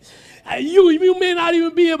 You may not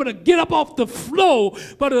even be able to get up off the floor,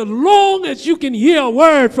 but as long as you can hear a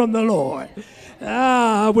word from the Lord.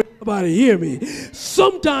 I wish somebody hear me.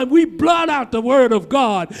 Sometimes we blot out the word of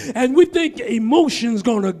God and we think emotion's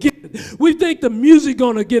going to get it. We think the music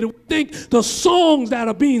going to get it. We think the songs that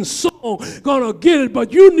are being sung going to get it,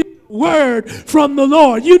 but you need word from the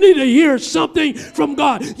Lord. You need to hear something from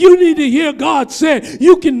God. You need to hear God say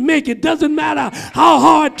you can make it. Doesn't matter how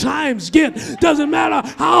hard times get. Doesn't matter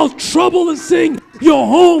how troublesome your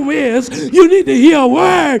home is. You need to hear a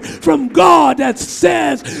word from God that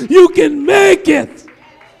says you can make it.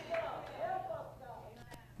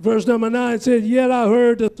 Verse number 9 says, yet I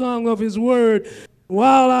heard the song of his word.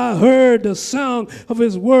 While I heard the sound of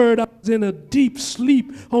his word, I was in a deep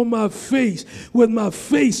sleep on my face, with my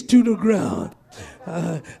face to the ground.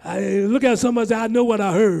 I look at somebody and say, I know what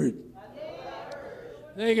I heard.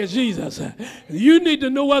 Thank you, Jesus. You need to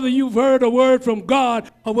know whether you've heard a word from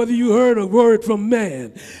God or whether you heard a word from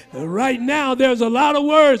man. Right now, there's a lot of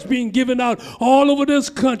words being given out all over this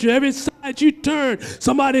country. Every side you turn,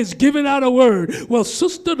 somebody's giving out a word. Well,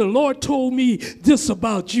 sister, the Lord told me this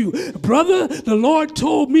about you. Brother, the Lord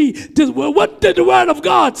told me this. Well, what did the word of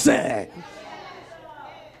God say?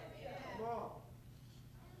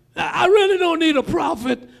 I really don't need a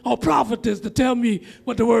prophet or prophetess to tell me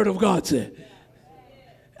what the word of God said.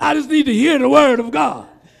 I just need to hear the word of God.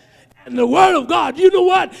 And the word of God, you know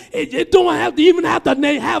what? It don't have to even have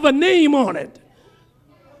a name on it.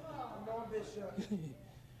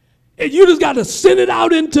 And you just got to send it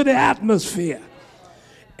out into the atmosphere.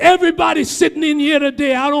 Everybody sitting in here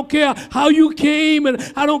today, I don't care how you came and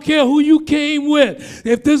I don't care who you came with.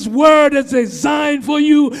 If this word is designed for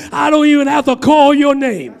you, I don't even have to call your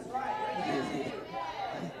name.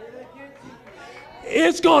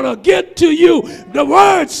 It's going to get to you. The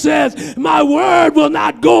word says, my word will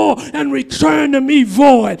not go and return to me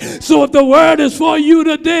void. So if the word is for you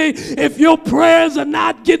today, if your prayers are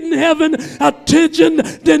not getting heaven attention,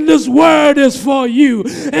 then this word is for you.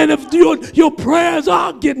 And if your prayers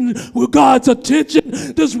are getting God's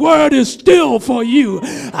attention, this word is still for you.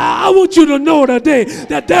 I want you to know today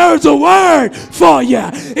that there is a word for you.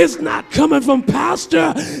 It's not coming from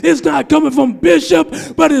pastor. It's not coming from bishop,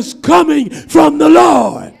 but it's coming from the Lord.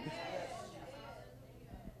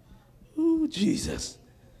 Oh, Jesus.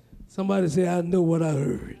 Somebody say, I know what I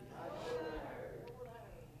heard.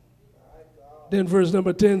 Then verse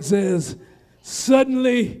number 10 says,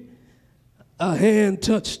 suddenly a hand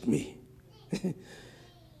touched me,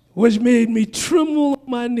 which made me tremble on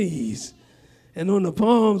my knees and on the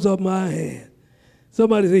palms of my hand.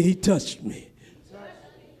 Somebody say, he touched me.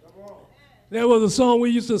 There was a song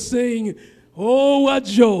we used to sing, oh, what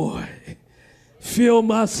joy fill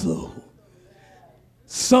my soul.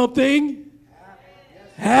 Something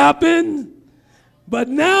happened, but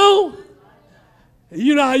now,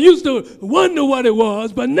 you know, I used to wonder what it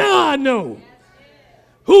was, but now I know.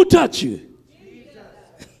 Who touched you?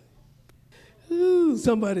 Ooh,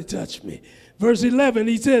 somebody touched me. Verse 11,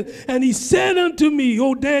 he said, and he said unto me,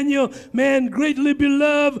 O Daniel, man greatly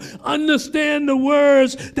beloved, understand the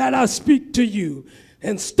words that I speak to you,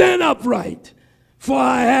 and stand upright, for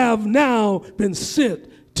I have now been sent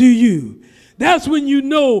to you. That's when you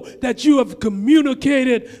know that you have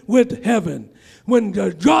communicated with heaven. When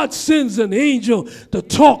God sends an angel to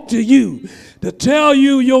talk to you, to tell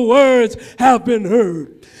you your words have been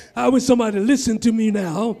heard. I wish somebody listen to me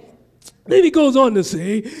now. Then he goes on to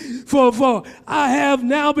say, for I have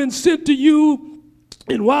now been sent to you,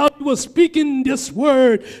 and while he was speaking this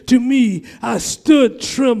word to me, I stood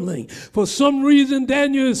trembling. For some reason,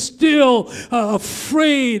 Daniel is still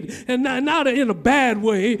afraid, and not in a bad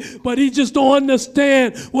way, but he just don't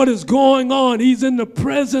understand what is going on. He's in the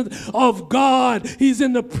presence of God. He's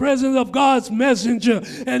in the presence of God's messenger,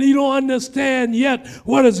 and he don't understand yet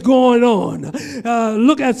what is going on.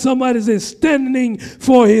 Look at somebody that is standing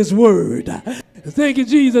for his word. Thank you,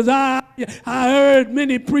 Jesus. I heard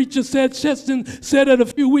many preachers said, Cheston said it a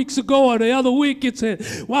few weeks ago or the other week. It said,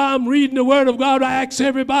 while I'm reading the word of God, I ask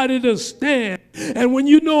everybody to stand. And when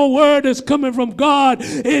you know a word is coming from God,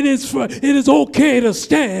 it is okay to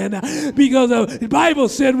stand. Because the Bible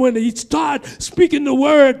said when he started speaking the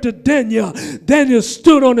word to Daniel, Daniel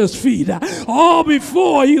stood on his feet. All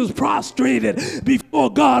before he was prostrated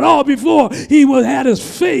before God, all before he had his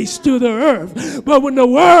face to the earth. But when the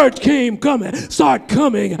word start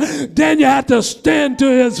coming, Daniel had to stand to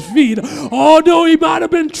his feet. Although he might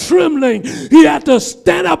have been trembling, he had to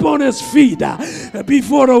stand up on his feet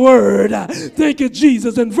before the word. Thank you,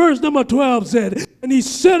 Jesus. And verse number 12 said, and he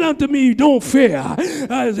said unto me, don't fear.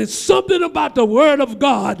 It's something about the word of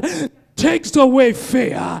God takes away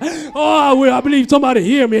fear. Oh, I believe somebody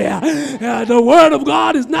hear me. The word of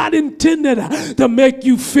God is not intended to make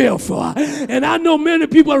you fearful. And I know many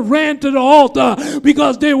people ran to the altar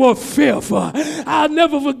because they were fearful. I'll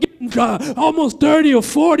never forget, almost 30 or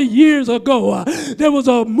 40 years ago, there was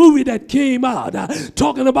a movie that came out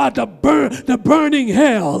talking about the burning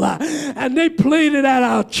hell. And they played it at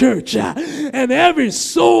our church. And every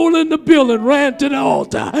soul in the building ran to the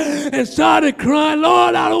altar and started crying,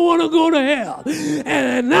 Lord, I don't want to go to hell.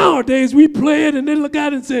 And nowadays we play it and they look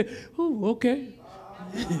at it and say, oh, okay.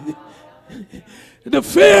 The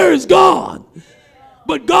fear is gone.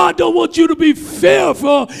 But God don't want you to be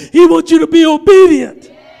fearful. He wants you to be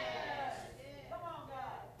obedient.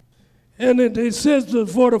 And it says that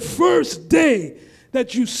for the first day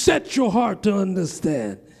that you set your heart to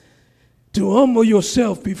understand, to humble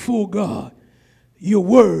yourself before God, your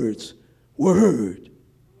words were heard.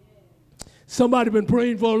 Somebody been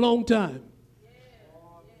praying for a long time.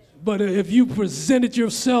 But if you presented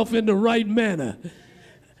yourself in the right manner,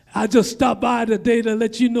 I just stopped by today to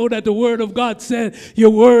let you know that the word of God said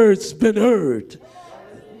your words been heard.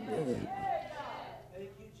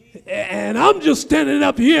 And I'm just standing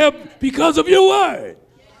up here because of your word.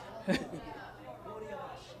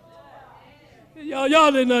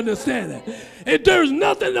 Y'all didn't understand that. And there's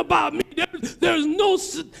nothing about me. There's no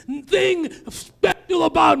thing special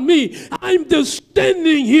about me. I'm just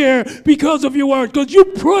standing here because of your word. Because you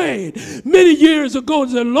prayed many years ago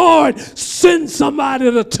and said, Lord, send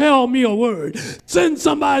somebody to tell me a word. Send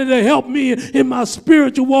somebody to help me in my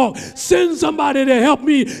spiritual walk. Send somebody to help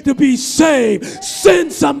me to be saved.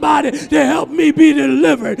 Send somebody to help me be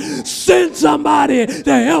delivered. Send somebody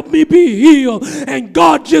to help me be healed. And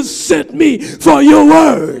God just sent me for your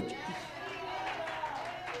word.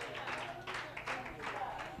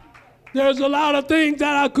 There's a lot of things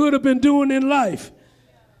that I could have been doing in life,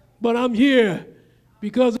 but I'm here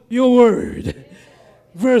because of your word.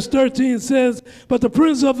 Verse 13 says, but the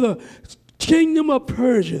prince of the kingdom of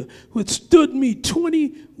Persia withstood me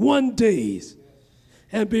 21 days.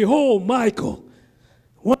 And behold, Michael,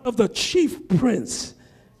 one of the chief prince,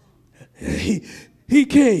 he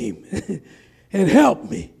came and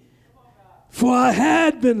helped me. For I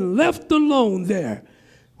had been left alone there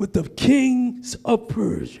with the kings of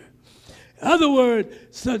Persia. In other words,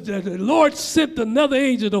 so the Lord sent another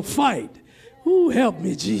angel to fight. Ooh, help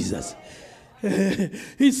me, Jesus.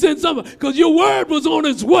 He sent somebody, because your word was on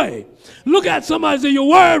its way. Look at somebody and say, your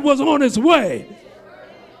word was on its way.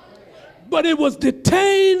 But it was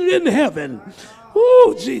detained in heaven.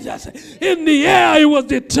 Oh, Jesus. In the air, it was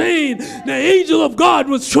detained. The angel of God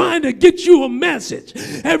was trying to get you a message.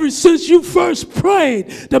 Ever since you first prayed,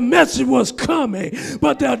 the message was coming.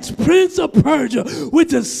 But the prince of Persia,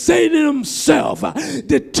 which is Satan himself,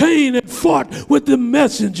 detained and fought with the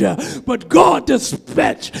messenger. But God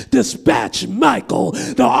dispatched Michael,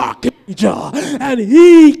 the archangel and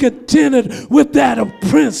he contended with that of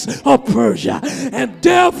Prince of Persia. And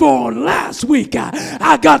therefore, on last week,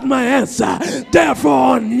 I got my answer.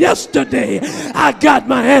 Therefore, on yesterday, I got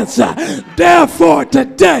my answer. Therefore,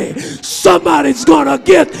 today, somebody's gonna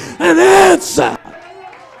get an answer.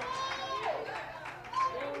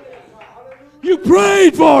 You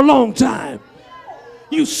prayed for a long time.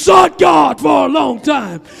 You sought God for a long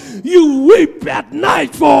time. You weep at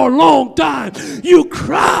night for a long time. You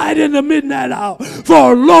cried in the midnight hour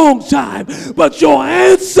for a long time. But your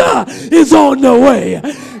answer is on the way.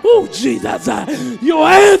 Oh, Jesus. Your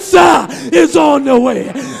answer is on the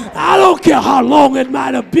way. I don't care how long it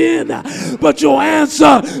might have been, but your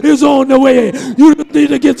answer is on the way. You need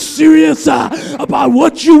to get serious about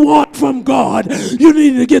what you want from God. You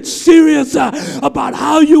need to get serious about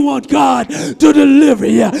how you want God to deliver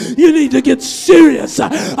you. You need to get serious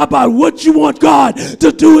about what you want God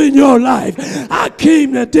to do in your life. I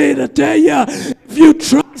came today to tell you, if you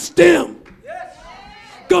trust Him,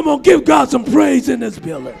 come on, give God some praise in this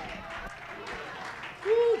building.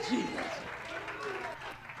 Ooh, Jesus.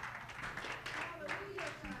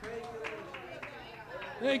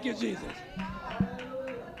 Thank you, Jesus.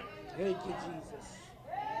 Thank you, Jesus.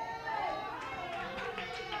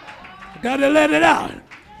 You got to let it out.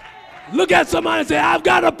 Look at somebody and say, I've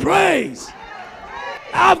got to praise.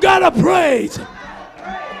 I've got to praise.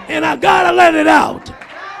 And I got to let it out.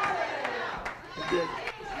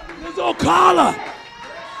 This old collar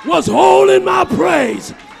was holding my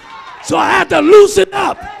praise. So I had to loosen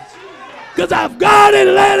up. Because I've got to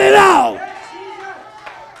let it out.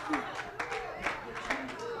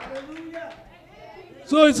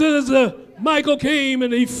 So it says Michael came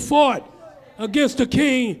and he fought against the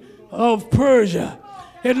king of Persia.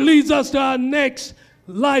 It leads us to our next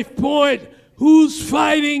life point. Who's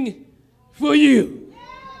fighting for you?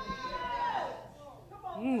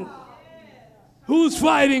 Who's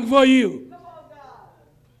fighting for you?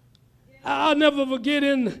 I'll never forget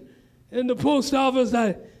in the post office,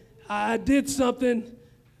 I did something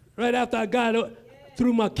right after I got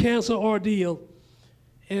through my cancer ordeal.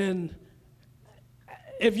 And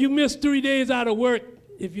if you miss 3 days out of work,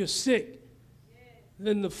 if you're sick,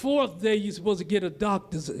 then the 4th day you're supposed to get a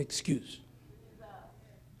doctor's excuse.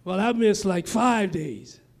 Well, I missed like 5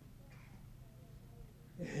 days.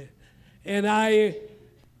 And I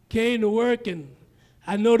came to work and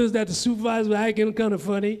I noticed that the supervisor was acting kind of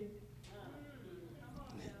funny.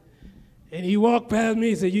 And he walked past me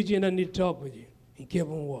and said, Eugene, I need to talk with you. He kept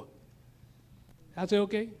on walking. I said,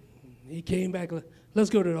 okay. He came back, let's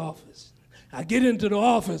go to the office. I get into the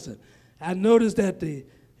office and I noticed that the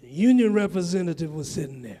union representative was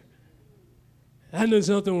sitting there. I knew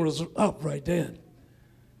something was up right then.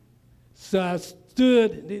 So I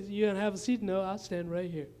stood, you gonna have a seat? No, I'll stand right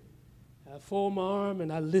here. I fold my arm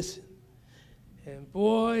and I listened. And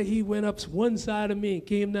boy, he went up one side of me and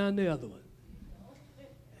came down the other one.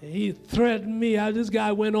 And he threatened me. This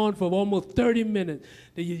guy went on for almost 30 minutes.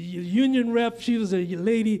 The union rep, she was a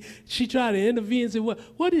lady, she tried to intervene and said,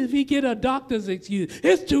 what if he get a doctor's excuse?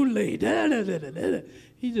 It's too late.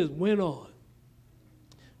 He just went on.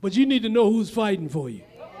 But you need to know who's fighting for you.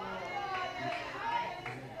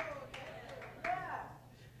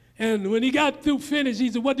 And when he got through finished,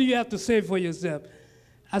 he said, what do you have to say for yourself?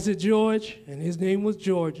 I said, George, and his name was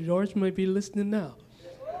George. George might be listening now.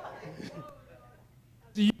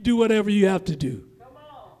 You do whatever you have to do.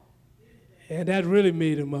 And that really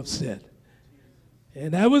made him upset.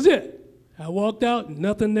 And that was it. I walked out and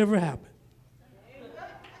nothing never happened.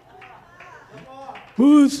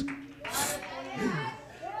 Who's...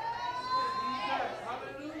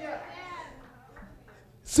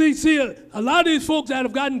 See, a lot of these folks that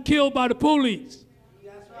have gotten killed by the police,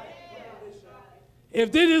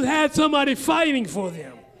 if they just had somebody fighting for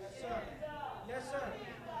them.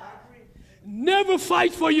 Never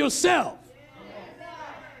fight for yourself.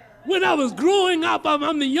 When I was growing up,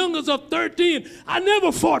 I'm the youngest of 13, I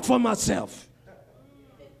never fought for myself.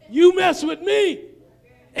 You mess with me,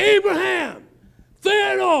 Abraham,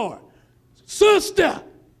 Theodore, sister.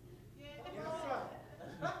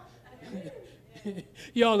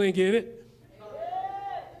 Y'all ain't get it.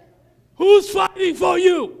 Who's fighting for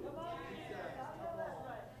you?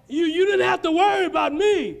 You didn't have to worry about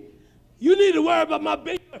me. You need to worry about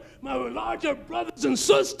my larger brothers and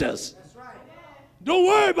sisters. Don't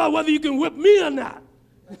worry about whether you can whip me or not.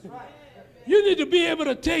 You need to be able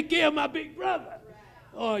to take care of my big brother.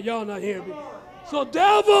 Oh, y'all not hearing me. So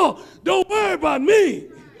devil, don't worry about me.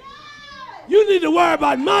 You need to worry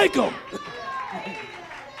about Michael.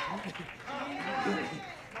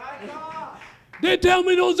 They tell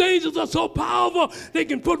me those angels are so powerful, they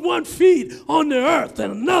can put one feet on the earth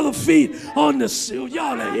and another feet on the sea.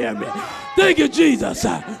 Y'all ain't hear me. Thank you, Jesus.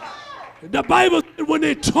 The Bible said when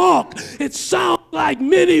they talk, it sounds like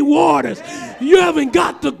many waters. You haven't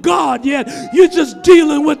got to God yet. You're just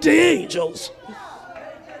dealing with the angels.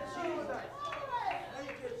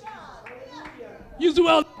 You say,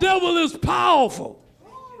 well, the devil is powerful.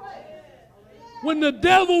 When the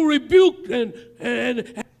devil rebuked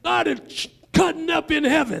and started cutting up in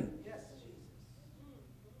heaven,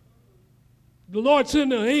 the Lord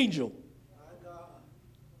sent an angel,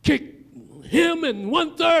 kicked him and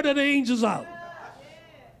 1/3 of the angels out.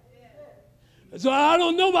 So I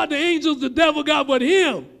don't know about the angels the devil got with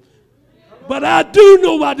him, but I do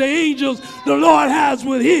know about the angels the Lord has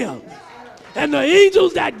with him. And the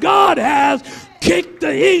angels that God has kicked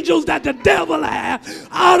the angels that the devil has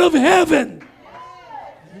out of heaven.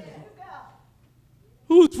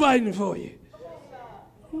 Who's fighting for you?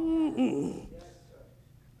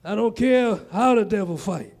 I don't care how the devil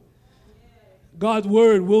fight. God's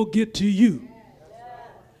word will get to you.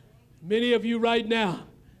 Many of you right now,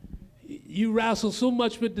 you wrestle so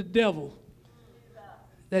much with the devil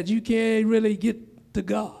that you can't really get to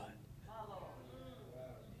God.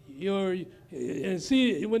 And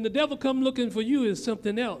see, when the devil come looking for you, it's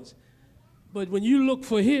something else. But when you look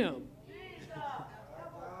for him,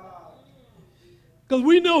 because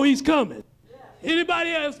we know he's coming. Anybody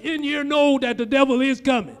else in here know that the devil is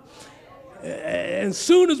coming? As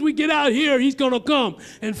soon as we get out here, he's going to come.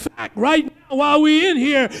 In fact, right now, while we're in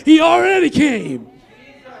here, he already came.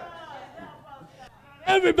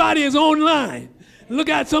 Everybody is online. Look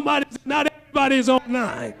at somebody, not everybody is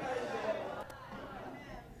online.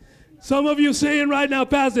 Some of you saying right now,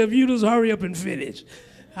 Pastor, if you just hurry up and finish,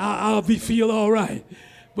 I'll feel all right.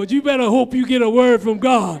 But you better hope you get a word from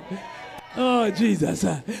God. Oh, Jesus.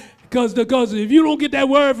 Because if you don't get that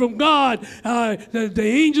word from God, the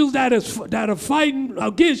angels that are fighting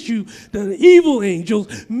against you, the evil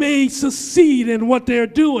angels, may succeed in what they're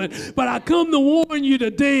doing. But I come to warn you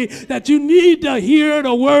today that you need to hear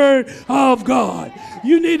the word of God.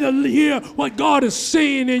 You need to hear what God is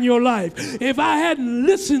saying in your life. If I hadn't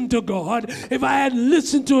listened to God, if I hadn't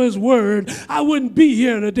listened to his word, I wouldn't be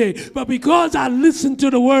here today. But because I listened to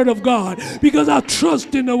the word of God, because I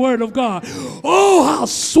trust in the word of God, oh, how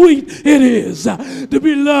sweet it is to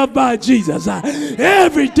be loved by Jesus.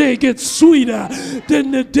 Every day gets sweeter than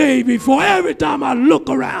the day before. Every time I look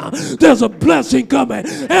around, there's a blessing coming.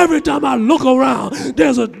 Every time I look around,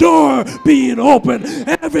 there's a door being opened.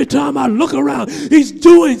 Every time I look around, he's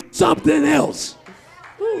doing something else.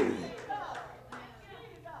 Ooh.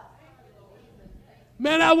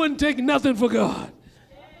 Man, I wouldn't take nothing for God.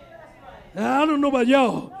 Now, I don't know about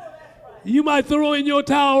y'all. You might throw in your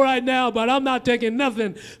towel right now, but I'm not taking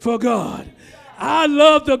nothing for God. I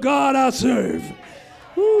love the God I serve.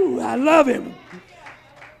 Ooh, I love him.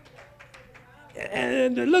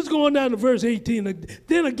 And let's go on down to verse 18.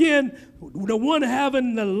 Then again, the one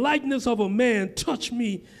having the likeness of a man touched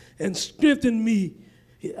me and strengthened me.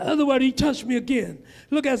 Otherwise, he touched me again.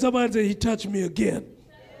 Look at somebody and say, he touched me again.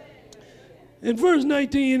 In verse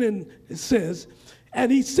 19, and it says,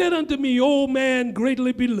 and he said unto me, O man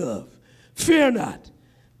greatly beloved, fear not,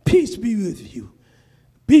 peace be with you.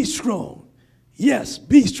 Be strong. Yes,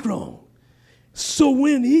 be strong. So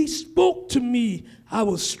when he spoke to me, I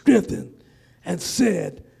was strengthened and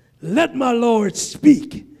said, let my Lord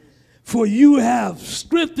speak, for you have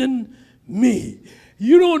strengthened me.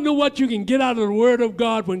 You don't know what you can get out of the word of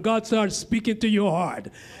God when God starts speaking to your heart.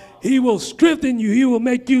 He will strengthen you. He will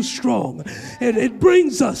make you strong. And it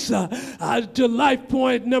brings us to life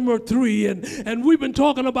point number 3. And we've been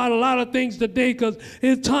talking about a lot of things today because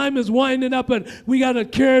his time is winding up and we got to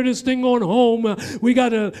carry this thing on home. We got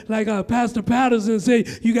to, like Pastor Patterson say,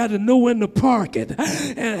 you got to know when to park it.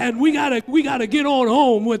 And we got to get on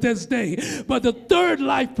home with this thing. But the third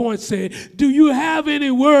life point said, do you have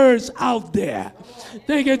any words out there?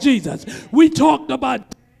 Thank you, Jesus. We talked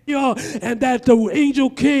about and that the angel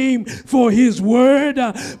came for his word,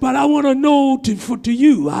 but I want to know to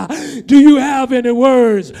you, do you have any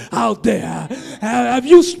words out there? Have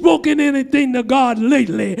you spoken anything to God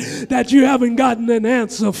lately that you haven't gotten an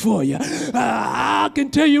answer for you? I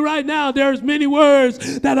can tell you right now, there's many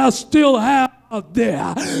words that I still have out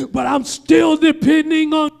there, but I'm still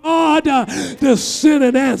depending on God to send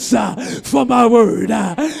an answer for my word.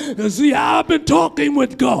 See, I've been talking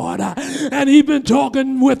with God, and He's been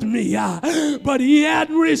talking with me, but He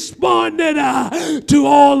hadn't responded to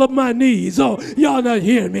all of my needs. Oh, y'all not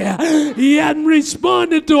hearing me? He hadn't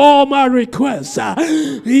responded to all my requests.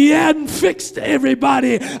 He hadn't fixed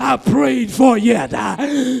everybody I prayed for yet.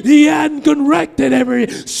 He hadn't corrected every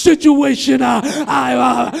situation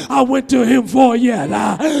I went to Him for yet.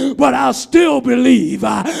 But I still believe.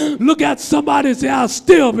 Look at somebody and say, I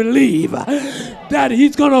still believe that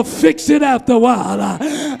He's going to fix it after a while.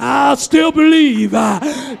 I still believe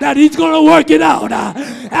that He's going to work it out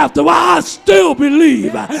after a while. I still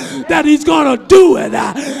believe that He's going to do it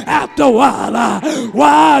after a while.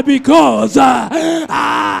 Why? Because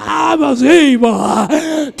I was able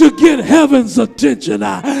to get heaven's attention.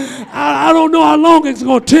 I don't know how long it's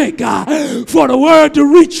going to take for the word to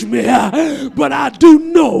reach me, but I do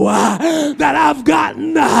know that I've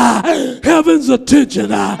gotten heaven's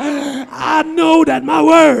attention. I know that my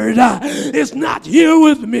word is not here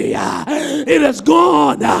with me. It has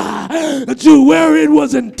gone to where it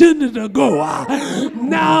was intended to go.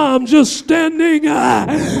 Now I'm just standing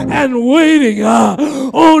and waiting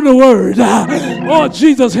on the word. Oh,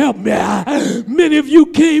 Jesus, help me. Many of you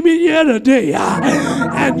came in here today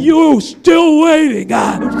and you're still waiting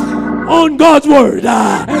on God's word.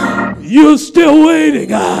 You're still waiting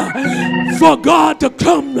for God to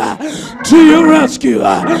come to your rescue.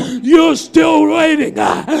 You're still waiting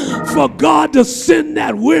for God to send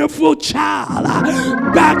that willful child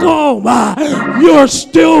back home. You're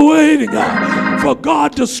still waiting for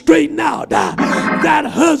God to straighten out that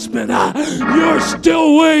husband. You're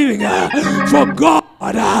still waiting for God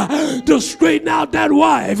to straighten out that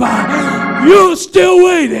wife. You're still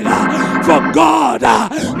waiting for God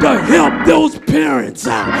to help those parents.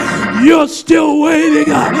 You're still waiting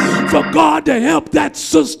for God to help that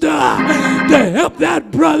sister, to help that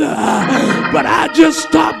brother. But I just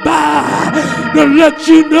stopped by to let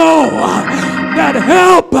you know that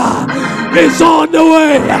help is on the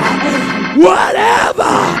way. Whatever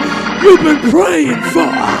you've been praying for,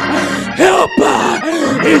 help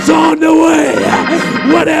is on the way.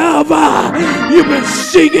 Whatever you've been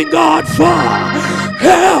seeking God for,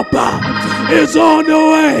 help is on the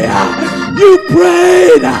way. You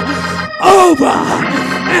prayed over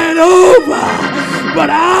and over, but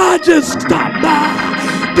I just stopped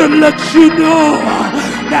by to let you know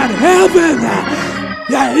that heaven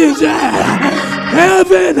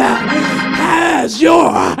has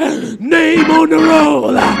your name on the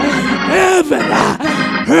roll. Heaven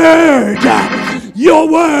heard your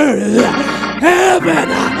word. Heaven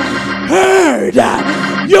heard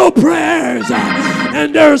your prayers,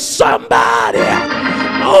 and there's somebody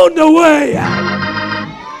on the way.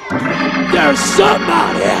 There's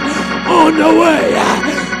somebody on the way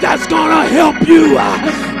that's gonna help you,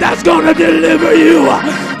 that's gonna deliver you,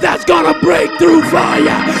 that's gonna break through for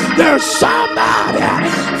you. There's somebody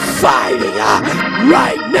fighting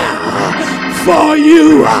right now for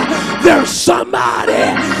you. There's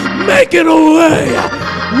somebody making a way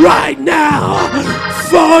right now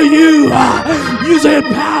for you. You say,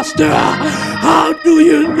 Pastor, how do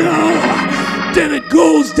you know? Then it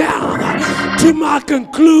goes down to my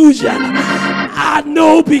conclusion. I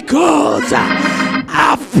know because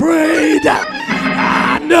I've prayed.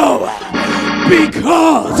 I know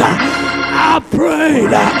because I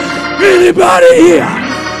prayed. Anybody here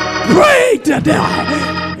prayed today?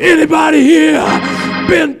 Anybody here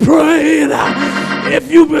been praying? If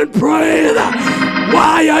you've been praying,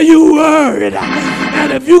 why are you worried?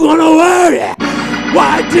 And if you're gonna worry,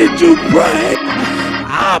 why did you pray?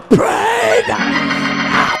 I prayed.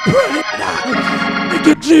 Thank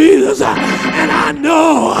you, Jesus. And I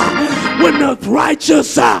know when the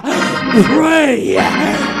righteous pray,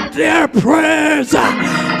 their prayers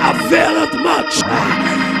availeth much.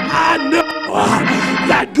 I know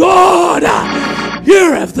that God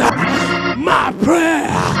heareth my prayer.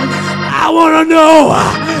 I want to know,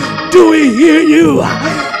 do He hear you?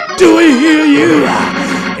 Do He hear you?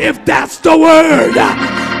 If that's the word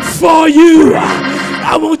for you,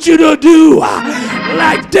 I want you to do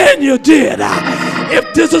like Daniel did.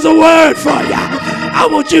 If this is a word for you, I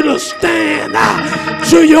want you to stand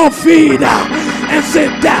to your feet and say,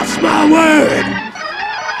 that's my word.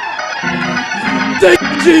 Thank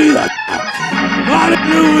you, Jesus.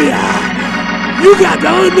 Hallelujah. You got to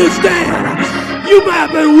understand, you might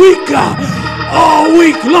have been weak all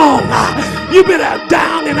week long. You've been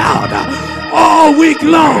down and out all week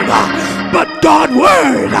long. But God's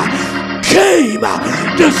word came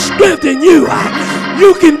to strengthen you.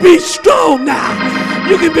 You can be strong now.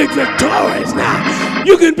 You can be victorious now.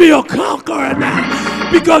 You can be a conqueror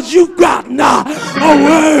now because you got now a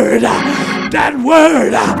word. That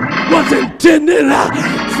word was intended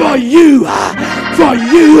for you, for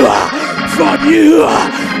you, for you,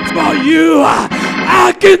 for you.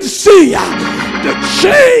 I can see the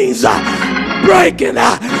chains breaking.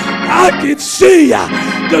 I can see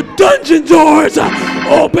the dungeon doors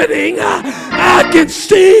opening. I can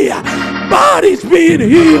see bodies being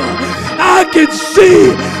healed. I can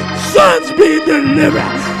see sons being delivered.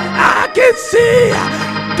 I can see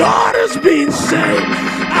daughters being saved.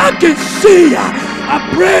 I can see a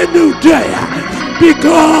brand new day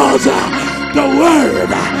because the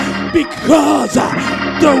word, because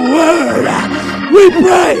the word. We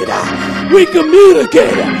prayed, we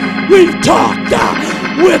communicated, we've talked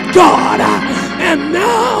with God, and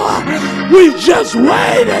now we just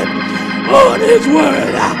waited on his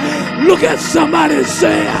word. Look at somebody and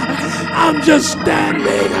say, I'm just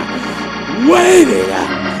standing, waiting.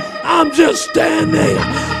 I'm just standing,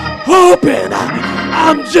 hoping.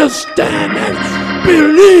 I'm just standing,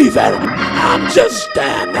 believing. I'm just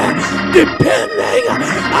standing, depending.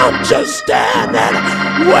 I'm just standing,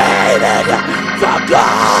 waiting for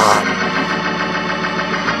God.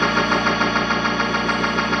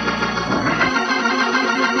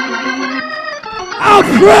 I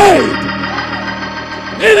prayed.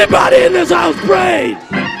 Anybody in this house prayed?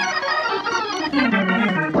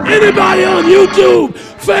 Anybody on YouTube,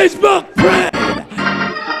 Facebook prayed?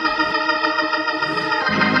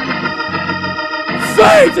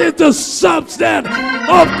 Faith is the substance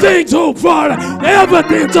of things hoped for,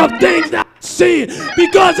 evidence of things not seen.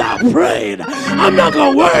 Because I prayed, I'm not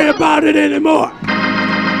going to worry about it anymore.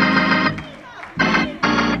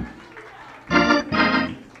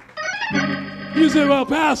 You say, well,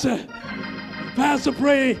 Pastor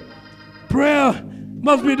prayer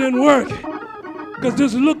must be didn't work. Because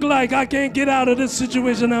this look like I can't get out of this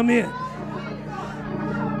situation I'm in.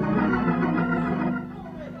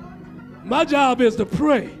 My job is to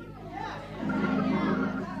pray.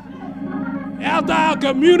 After I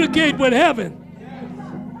communicate with heaven,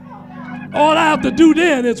 all I have to do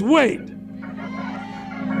then is wait.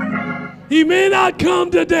 He may not come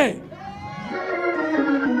today.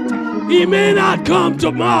 He may not come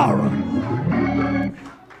tomorrow.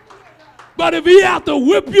 But if he has to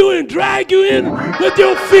whip you and drag you in with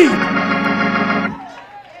your feet,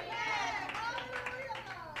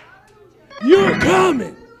 you're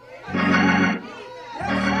coming.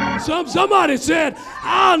 Somebody said,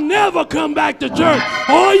 I'll never come back to church.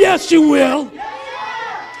 Oh, yes, you will.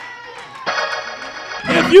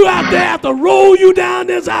 If you have to roll you down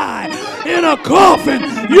this aisle in a coffin,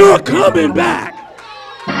 you're coming back.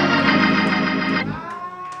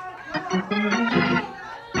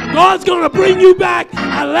 God's going to bring you back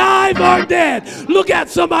alive or dead. Look at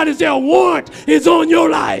somebody and say, a warrant is on your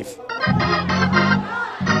life.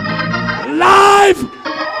 Alive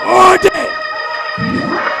or dead.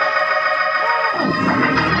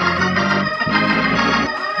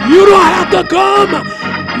 You don't have to come.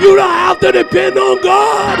 You don't have to depend on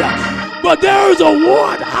God. But there's a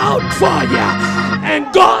warrant out for you.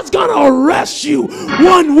 And God's going to arrest you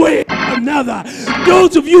one way or another.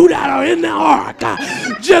 Those of you that are in the ark,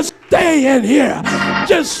 just stay in here.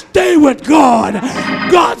 Just stay with God.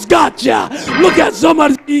 God's got you. Look at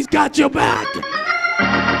somebody. He's got your back.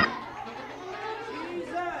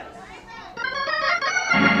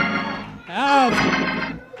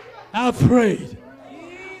 I've prayed.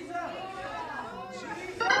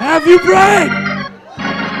 Have you prayed?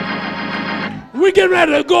 We get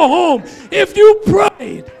ready to go home. If you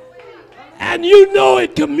prayed and you know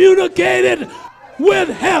it communicated with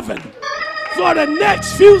heaven for the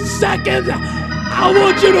next few seconds, I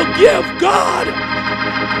want you to give God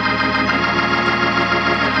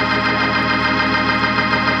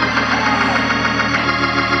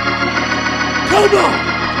come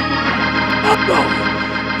on.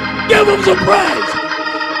 Give him some praise.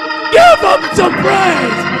 Give him some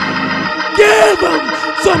praise. Give him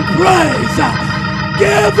some praise.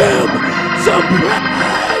 Give him some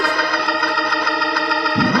praise.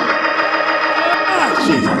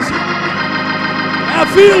 Jesus. I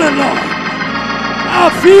feel it, Lord. I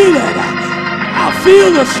feel it. I feel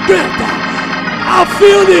the strength. I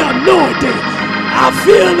feel the anointing. I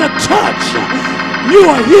feel the touch. You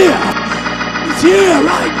are here. He's here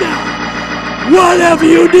right now. Whatever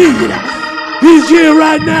you need, he's here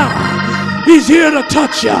right now. He's here to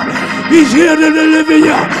touch you. He's here to deliver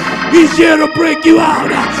you. He's here to break you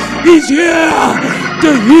out. He's here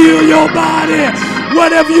to heal your body.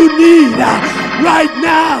 Whatever you need right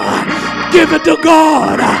now, give it to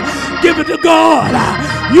God. Give it to God.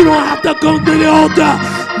 You don't have to come to the altar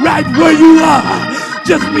right where you are.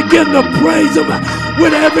 Just begin to praise Him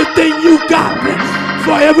with everything you got.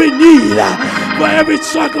 For every need, for every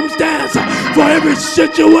circumstance, for every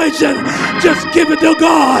situation. Just give it to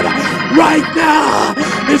God right now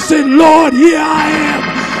and say, Lord, here I am.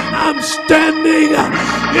 I'm standing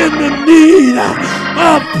in the need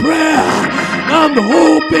of prayer. I'm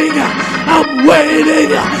hoping, I'm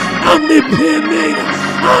waiting, I'm depending,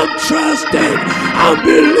 I'm trusting, I'm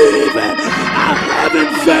believing, I'm having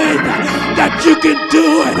faith that you can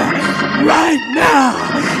do it right now.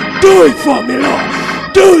 Do it for me, Lord.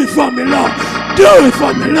 Do it for me, Lord. Do it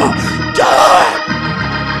for me, Lord. Do it.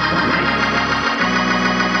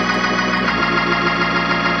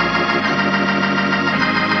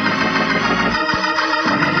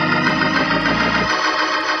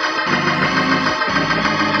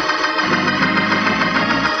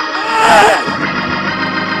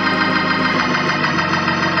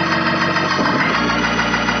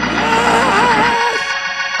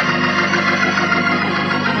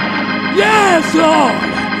 Yes,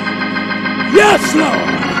 Lord. Yes, Lord.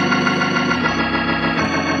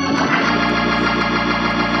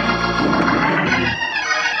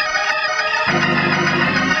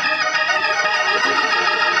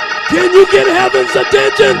 Can you get heaven's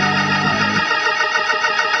attention?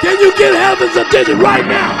 Can you get heaven's attention right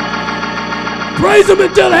now? Praise Him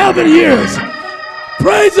until heaven hears.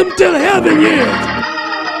 Praise Him till heaven hears.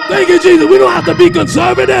 Thank you, Jesus. We don't have to be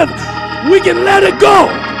conservative. We can let it go.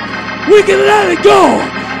 We can let it go.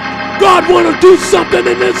 God want to do something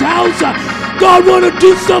in this house. God want to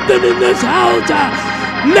do something in this house.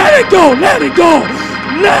 Let it go. Let it go.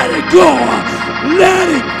 Let it go. Let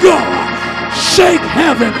it go. Shake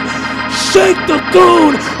heaven. Shake the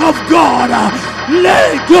throne of God.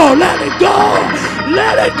 Let it go. Let it go.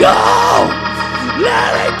 Let it go.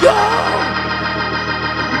 Let it go.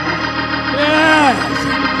 Yes.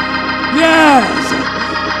 Yes.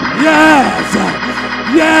 Yes.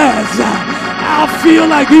 Yes. I feel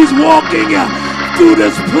like He's walking through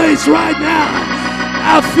this place right now.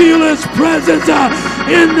 I feel His presence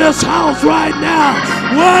in this house right now.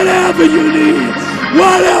 Whatever you need,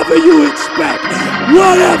 whatever you expect,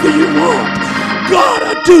 whatever you want, God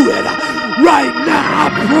will do it right now.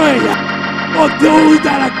 I pray for those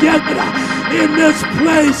that are gathered in this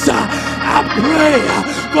place. I pray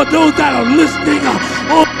for those that are listening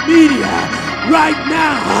on media right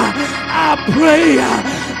now. I pray,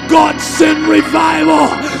 God, send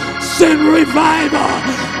revival. Send revival.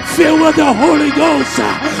 Fill with the Holy Ghost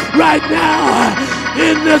right now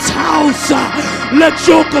in this house. Let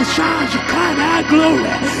your Shekinah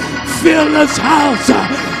glory fill this house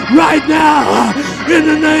right now in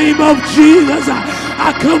the name of Jesus.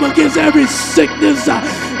 I come against every sickness,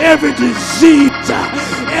 every disease,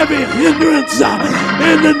 every hindrance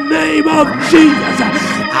in the name of Jesus.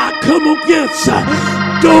 I come against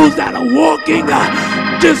those that are walking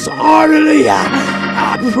disorderly.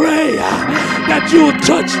 I pray that you'll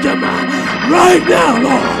touch them right now,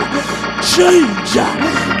 Lord. Change,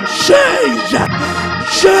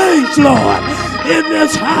 Lord, in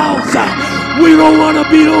this house. We don't want to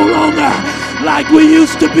be no longer like we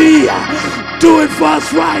used to be. Do it for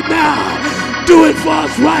us right now. Do it for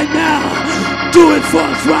us right now. Do it for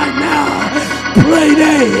us right now.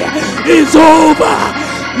 Playday is over.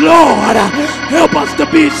 Lord, help us to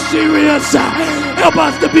be serious. Help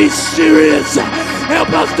us to be serious. Help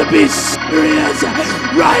us to be serious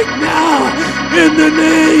right now in the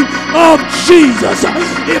name of Jesus.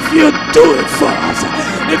 If you do it for us,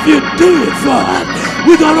 if you do it for us,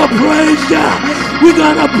 we're going to praise you. We're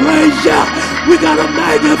going to praise you. We're going to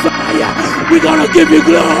magnify you. We're going to give you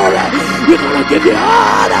glory. We're going to give you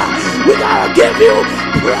honor. We're going to give you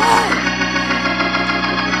praise.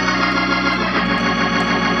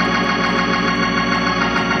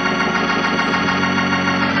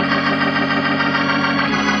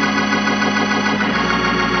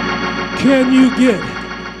 Can you get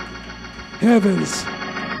heaven's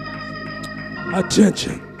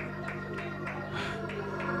attention?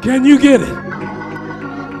 Can you get it?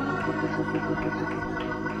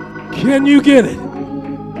 Can you get it?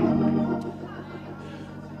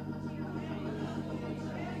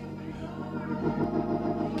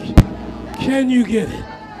 Can you get it?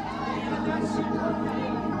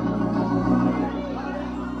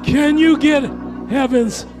 Can you get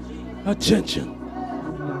heaven's attention?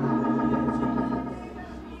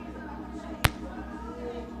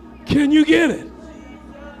 Can you get it?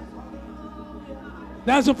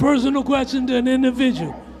 That's a personal question to an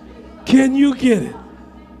individual. Can you get it?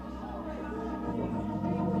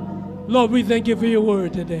 Lord, we thank you for your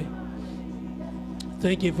word today.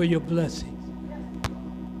 Thank you for your blessing.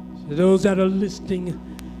 To those that are listening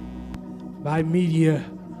by media,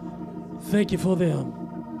 thank you for them.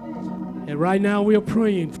 And right now we are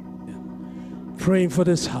praying for them, praying for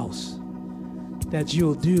this house, that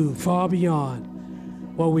you'll do far beyond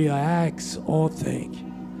what we are asked or think.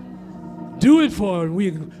 Do it for, and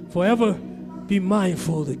we forever be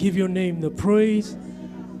mindful to give your name the praise,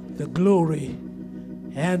 the glory,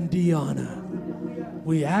 and the honor.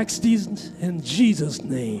 We ask these in Jesus'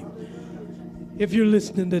 name. If you're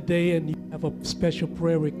listening today and you have a special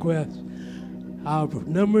prayer request, our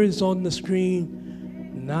number is on the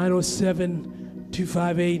screen,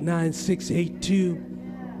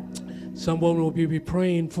 907-258-9682. Someone will be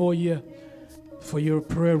praying for you for your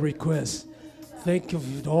prayer requests. Thank you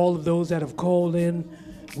for all of those that have called in.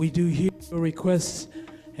 We do hear your requests,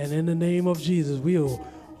 and in the name of Jesus, we'll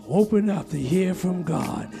open up to hear from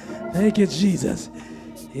God. Thank you, Jesus.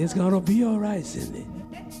 It's going to be all right, Cindy.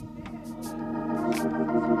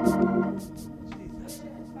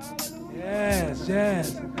 Yes,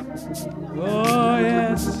 yes. Oh,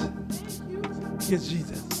 yes. Yes,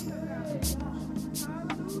 Jesus.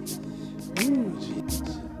 Ooh,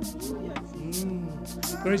 Jesus.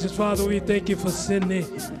 Gracious Father, we thank you for Cindy.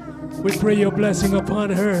 We pray your blessing upon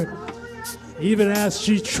her, even as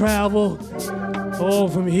she travel,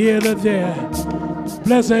 from here to there.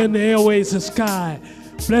 Bless her in the airways, the sky.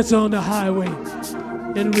 Bless her on the highway.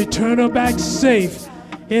 And return her back safe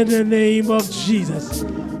in the name of Jesus.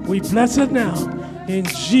 We bless her now in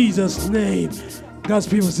Jesus' name. God's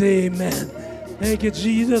people say amen. Thank you,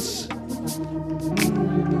 Jesus.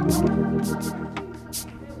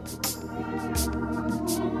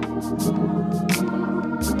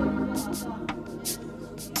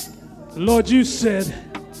 Lord, you said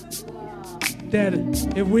that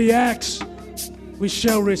if we ask, we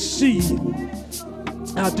shall receive.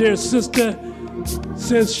 Our dear sister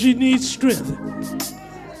says she needs strength.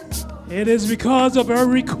 It is because of her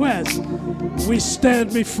request we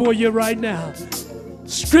stand before you right now.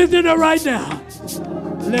 Strengthen her right now.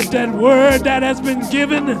 Let that word that has been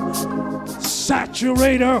given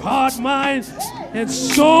saturate her heart, mind, and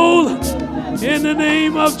soul in the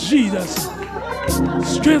name of Jesus.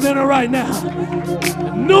 Strengthen her right now.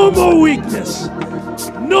 No more weakness.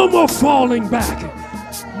 No more falling back.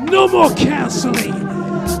 No more canceling.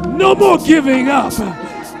 No more giving up.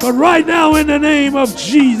 But right now, in the name of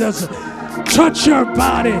Jesus, touch her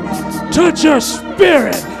body. Touch her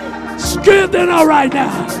spirit. Strengthen her right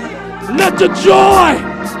now. Let the joy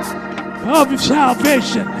of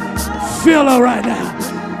salvation fill her right now.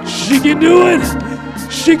 She can do it.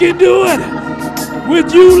 She can do it.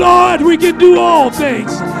 With you, Lord, we can do all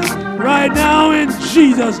things. Right now, in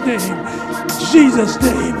Jesus' name. Jesus'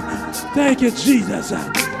 name. Thank you, Jesus.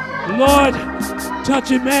 Lord,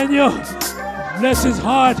 touch Emmanuel. Bless his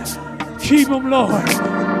heart. Keep him, Lord.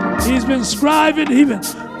 He's been striving, he's been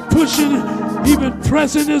pushing, he's been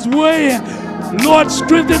pressing his way. Lord,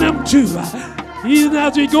 strengthen him too. Even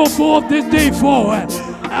as we go forth this day forward,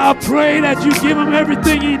 I pray that you give him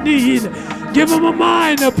everything he needs. Give him a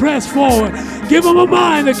mind to press forward. Give him a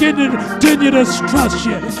mind to continue to trust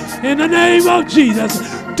you. In the name of Jesus,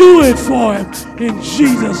 do it for him. In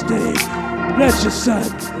Jesus' name. Bless your son.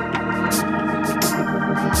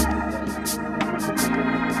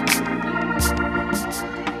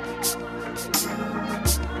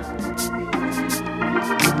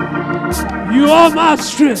 You are my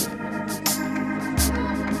strength.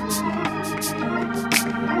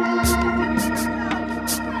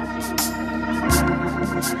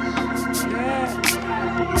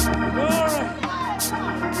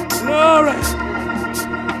 Glory.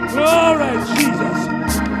 Glory, Jesus.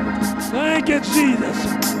 Thank you, Jesus.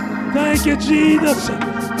 Thank you, Jesus.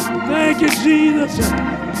 Thank you, Jesus.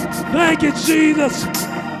 Thank you, Jesus.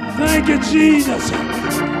 Thank you, Jesus.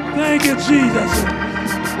 Thank you, Jesus.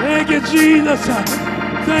 Thank you, Jesus.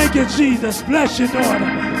 Thank you, Jesus. Bless your daughter.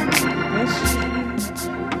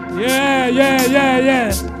 Yeah.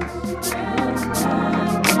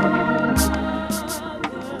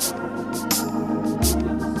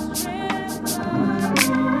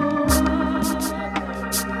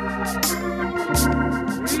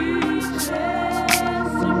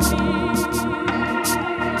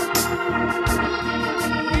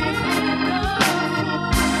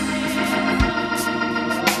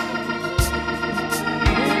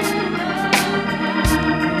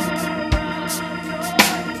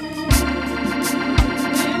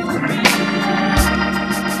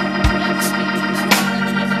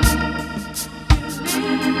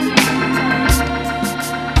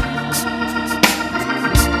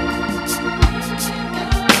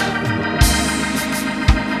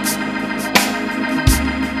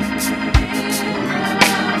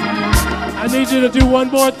 need you to do one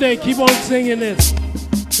more thing. Keep on singing this.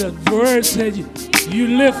 The word said, you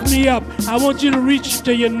lift me up. I want you to reach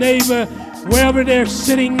to your neighbor, wherever they're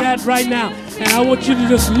sitting at right now. And I want you to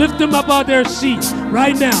just lift them up out of their seats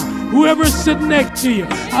right now. Whoever's sitting next to you,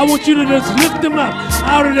 I want you to just lift them up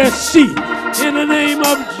out of their seat in the name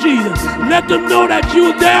of Jesus. Let them know that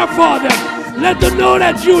you're there for them. Let them know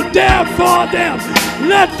that you're there for them.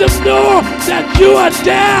 Let them know that you are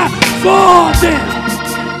there for them.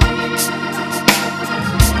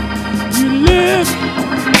 You live.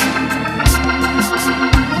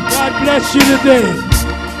 God bless you today.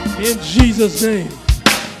 In Jesus' name.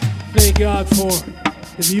 Thank God for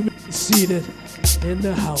if you may be seated in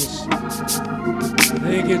the house.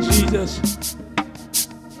 Thank you, Jesus.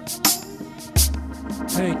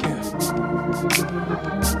 Thank you.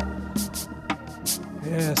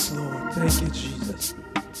 Yes, Lord. Thank you, Jesus.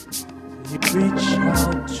 You reach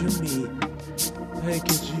out to me. Thank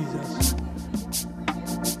you, Jesus.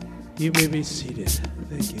 You may be seated.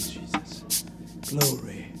 Thank you, Jesus.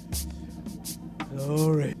 Glory.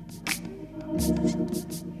 Glory.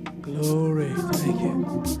 Glory. Thank you.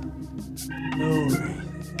 Glory.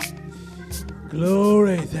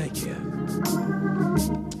 Glory. Thank you.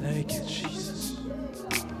 Thank you, Jesus.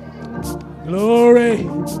 Glory.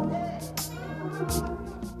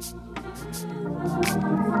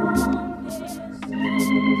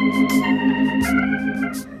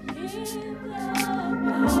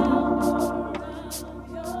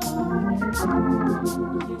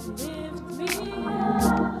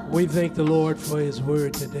 We thank the Lord for His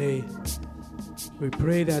word today. We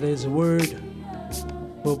pray that His word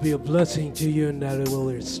will be a blessing to you and that it will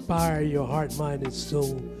inspire your heart, mind, and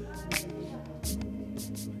soul.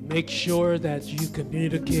 Make sure that you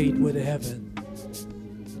communicate with heaven.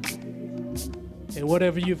 And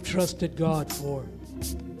whatever you've trusted God for,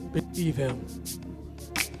 believe Him.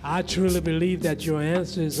 I truly believe that your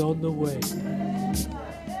answer is on the way.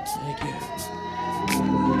 Thank you.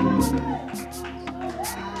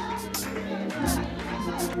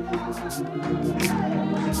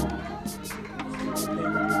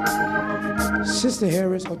 Sister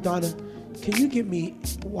Harris or Donna, can you give me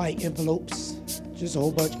white envelopes? Just a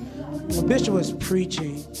whole bunch. When Bishop was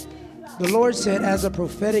preaching, the Lord said as a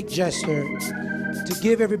prophetic gesture to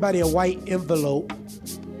give everybody a white envelope.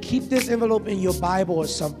 Keep this envelope in your Bible or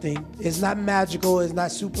something. It's not magical. It's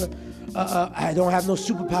not super. I don't have no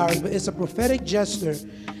superpowers, but it's a prophetic gesture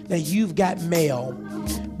that you've got mail.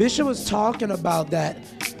 Bishop was talking about that.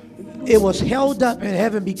 It was held up in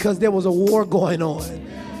heaven because there was a war going on.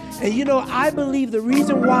 And you know, I believe the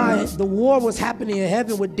reason why the war was happening in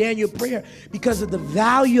heaven with Daniel's prayer, because of the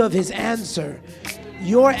value of his answer.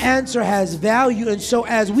 Your answer has value, and so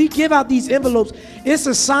as we give out these envelopes, it's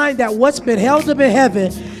a sign that what's been held up in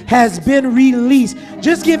heaven has been released.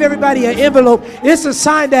 Just give everybody an envelope. It's a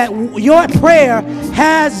sign that your prayer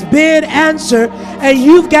has been answered, and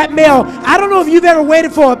you've got mail. I don't know if you've ever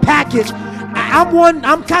waited for a package.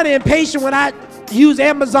 I'm kind of impatient when I use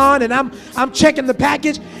Amazon and I'm checking the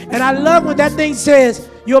package, and I love when that thing says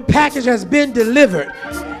your package has been delivered.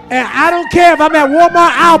 And I don't care if I'm at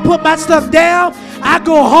Walmart, I'll put my stuff down. I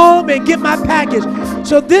go home and get my package.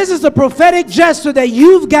 So this is the prophetic gesture that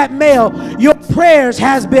you've got mail. Your prayers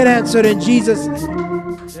has been answered in Jesus'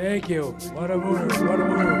 name. Thank you. What a word. What a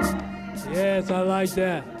word. Yes, I like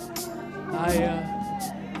that.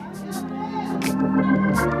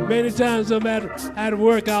 Many times I'm at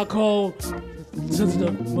work, I'll call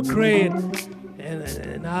Sister McCray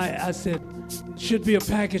and I said, should be a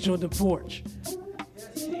package on the porch.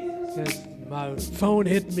 Because my phone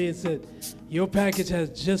hit me and said, your package has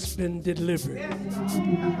just been delivered.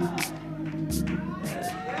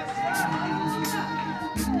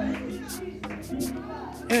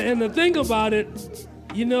 And the thing about it,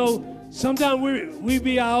 you know, sometimes we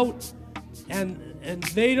be out and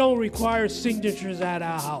they don't require signatures at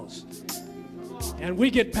our house. And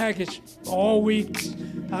we get packaged all week,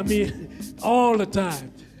 I mean, all the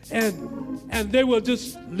time. And they will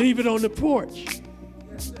just leave it on the porch.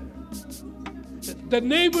 The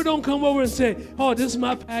neighbor don't come over and say, oh, this is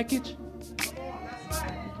my package.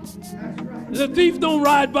 The thief don't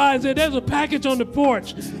ride by and say, there's a package on the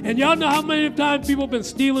porch. And y'all know how many times people have been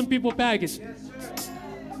stealing people's packages.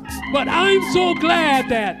 But I'm so glad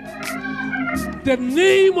that the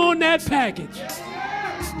name on that package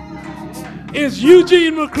is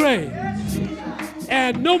Eugene McCray.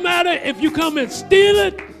 And no matter if you come and steal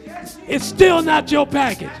it, it's still not your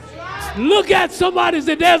package. Look at somebody and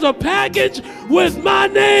say, there's a package with my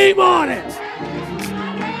name on it.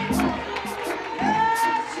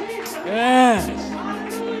 Yes.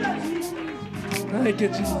 Thank you,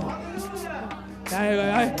 Jesus.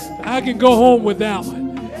 I can go home with that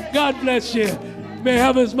one. God bless you. May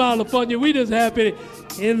heaven smile upon you. We just happy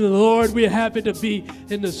in the Lord. We're happy to be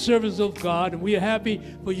in the service of God, and we are happy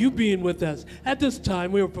for you being with us. At this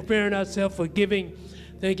time, we are preparing ourselves for giving.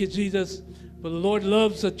 Thank you, Jesus. But the Lord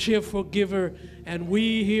loves a cheerful giver, and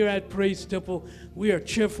we here at Praise Temple, we are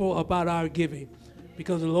cheerful about our giving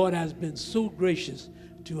because the Lord has been so gracious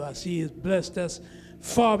to us. He has blessed us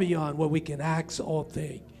far beyond what we can ask or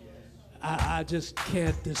think. I just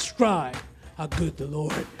can't describe how good the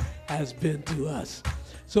Lord has been to us.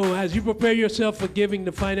 So as you prepare yourself for giving,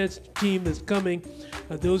 the finance team is coming.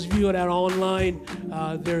 Those of you that are online,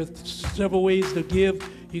 there are several ways to give.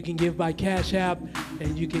 You can give by Cash App,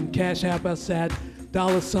 and you can Cash App us at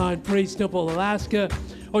 $ Praise Temple Alaska,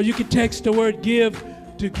 or you can text the word give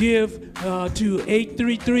to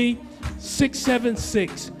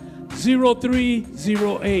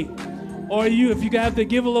 833-676-0308. Or if you have the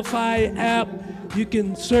Givelify app, you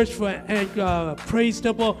can search for Praise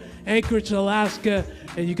Temple Anchorage, Alaska,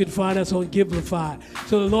 and you can find us on Givelify.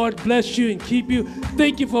 So the Lord bless you and keep you.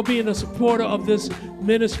 Thank you for being a supporter of this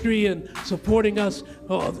ministry and supporting us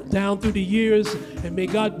down through the years. And may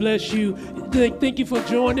God bless you. Thank you for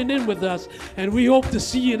joining in with us. And we hope to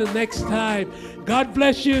see you the next time. God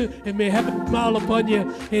bless you, and may heaven smile upon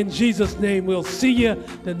you. In Jesus' name, we'll see you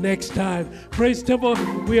the next time. Praise Temple,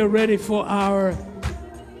 we are ready for our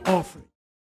offering.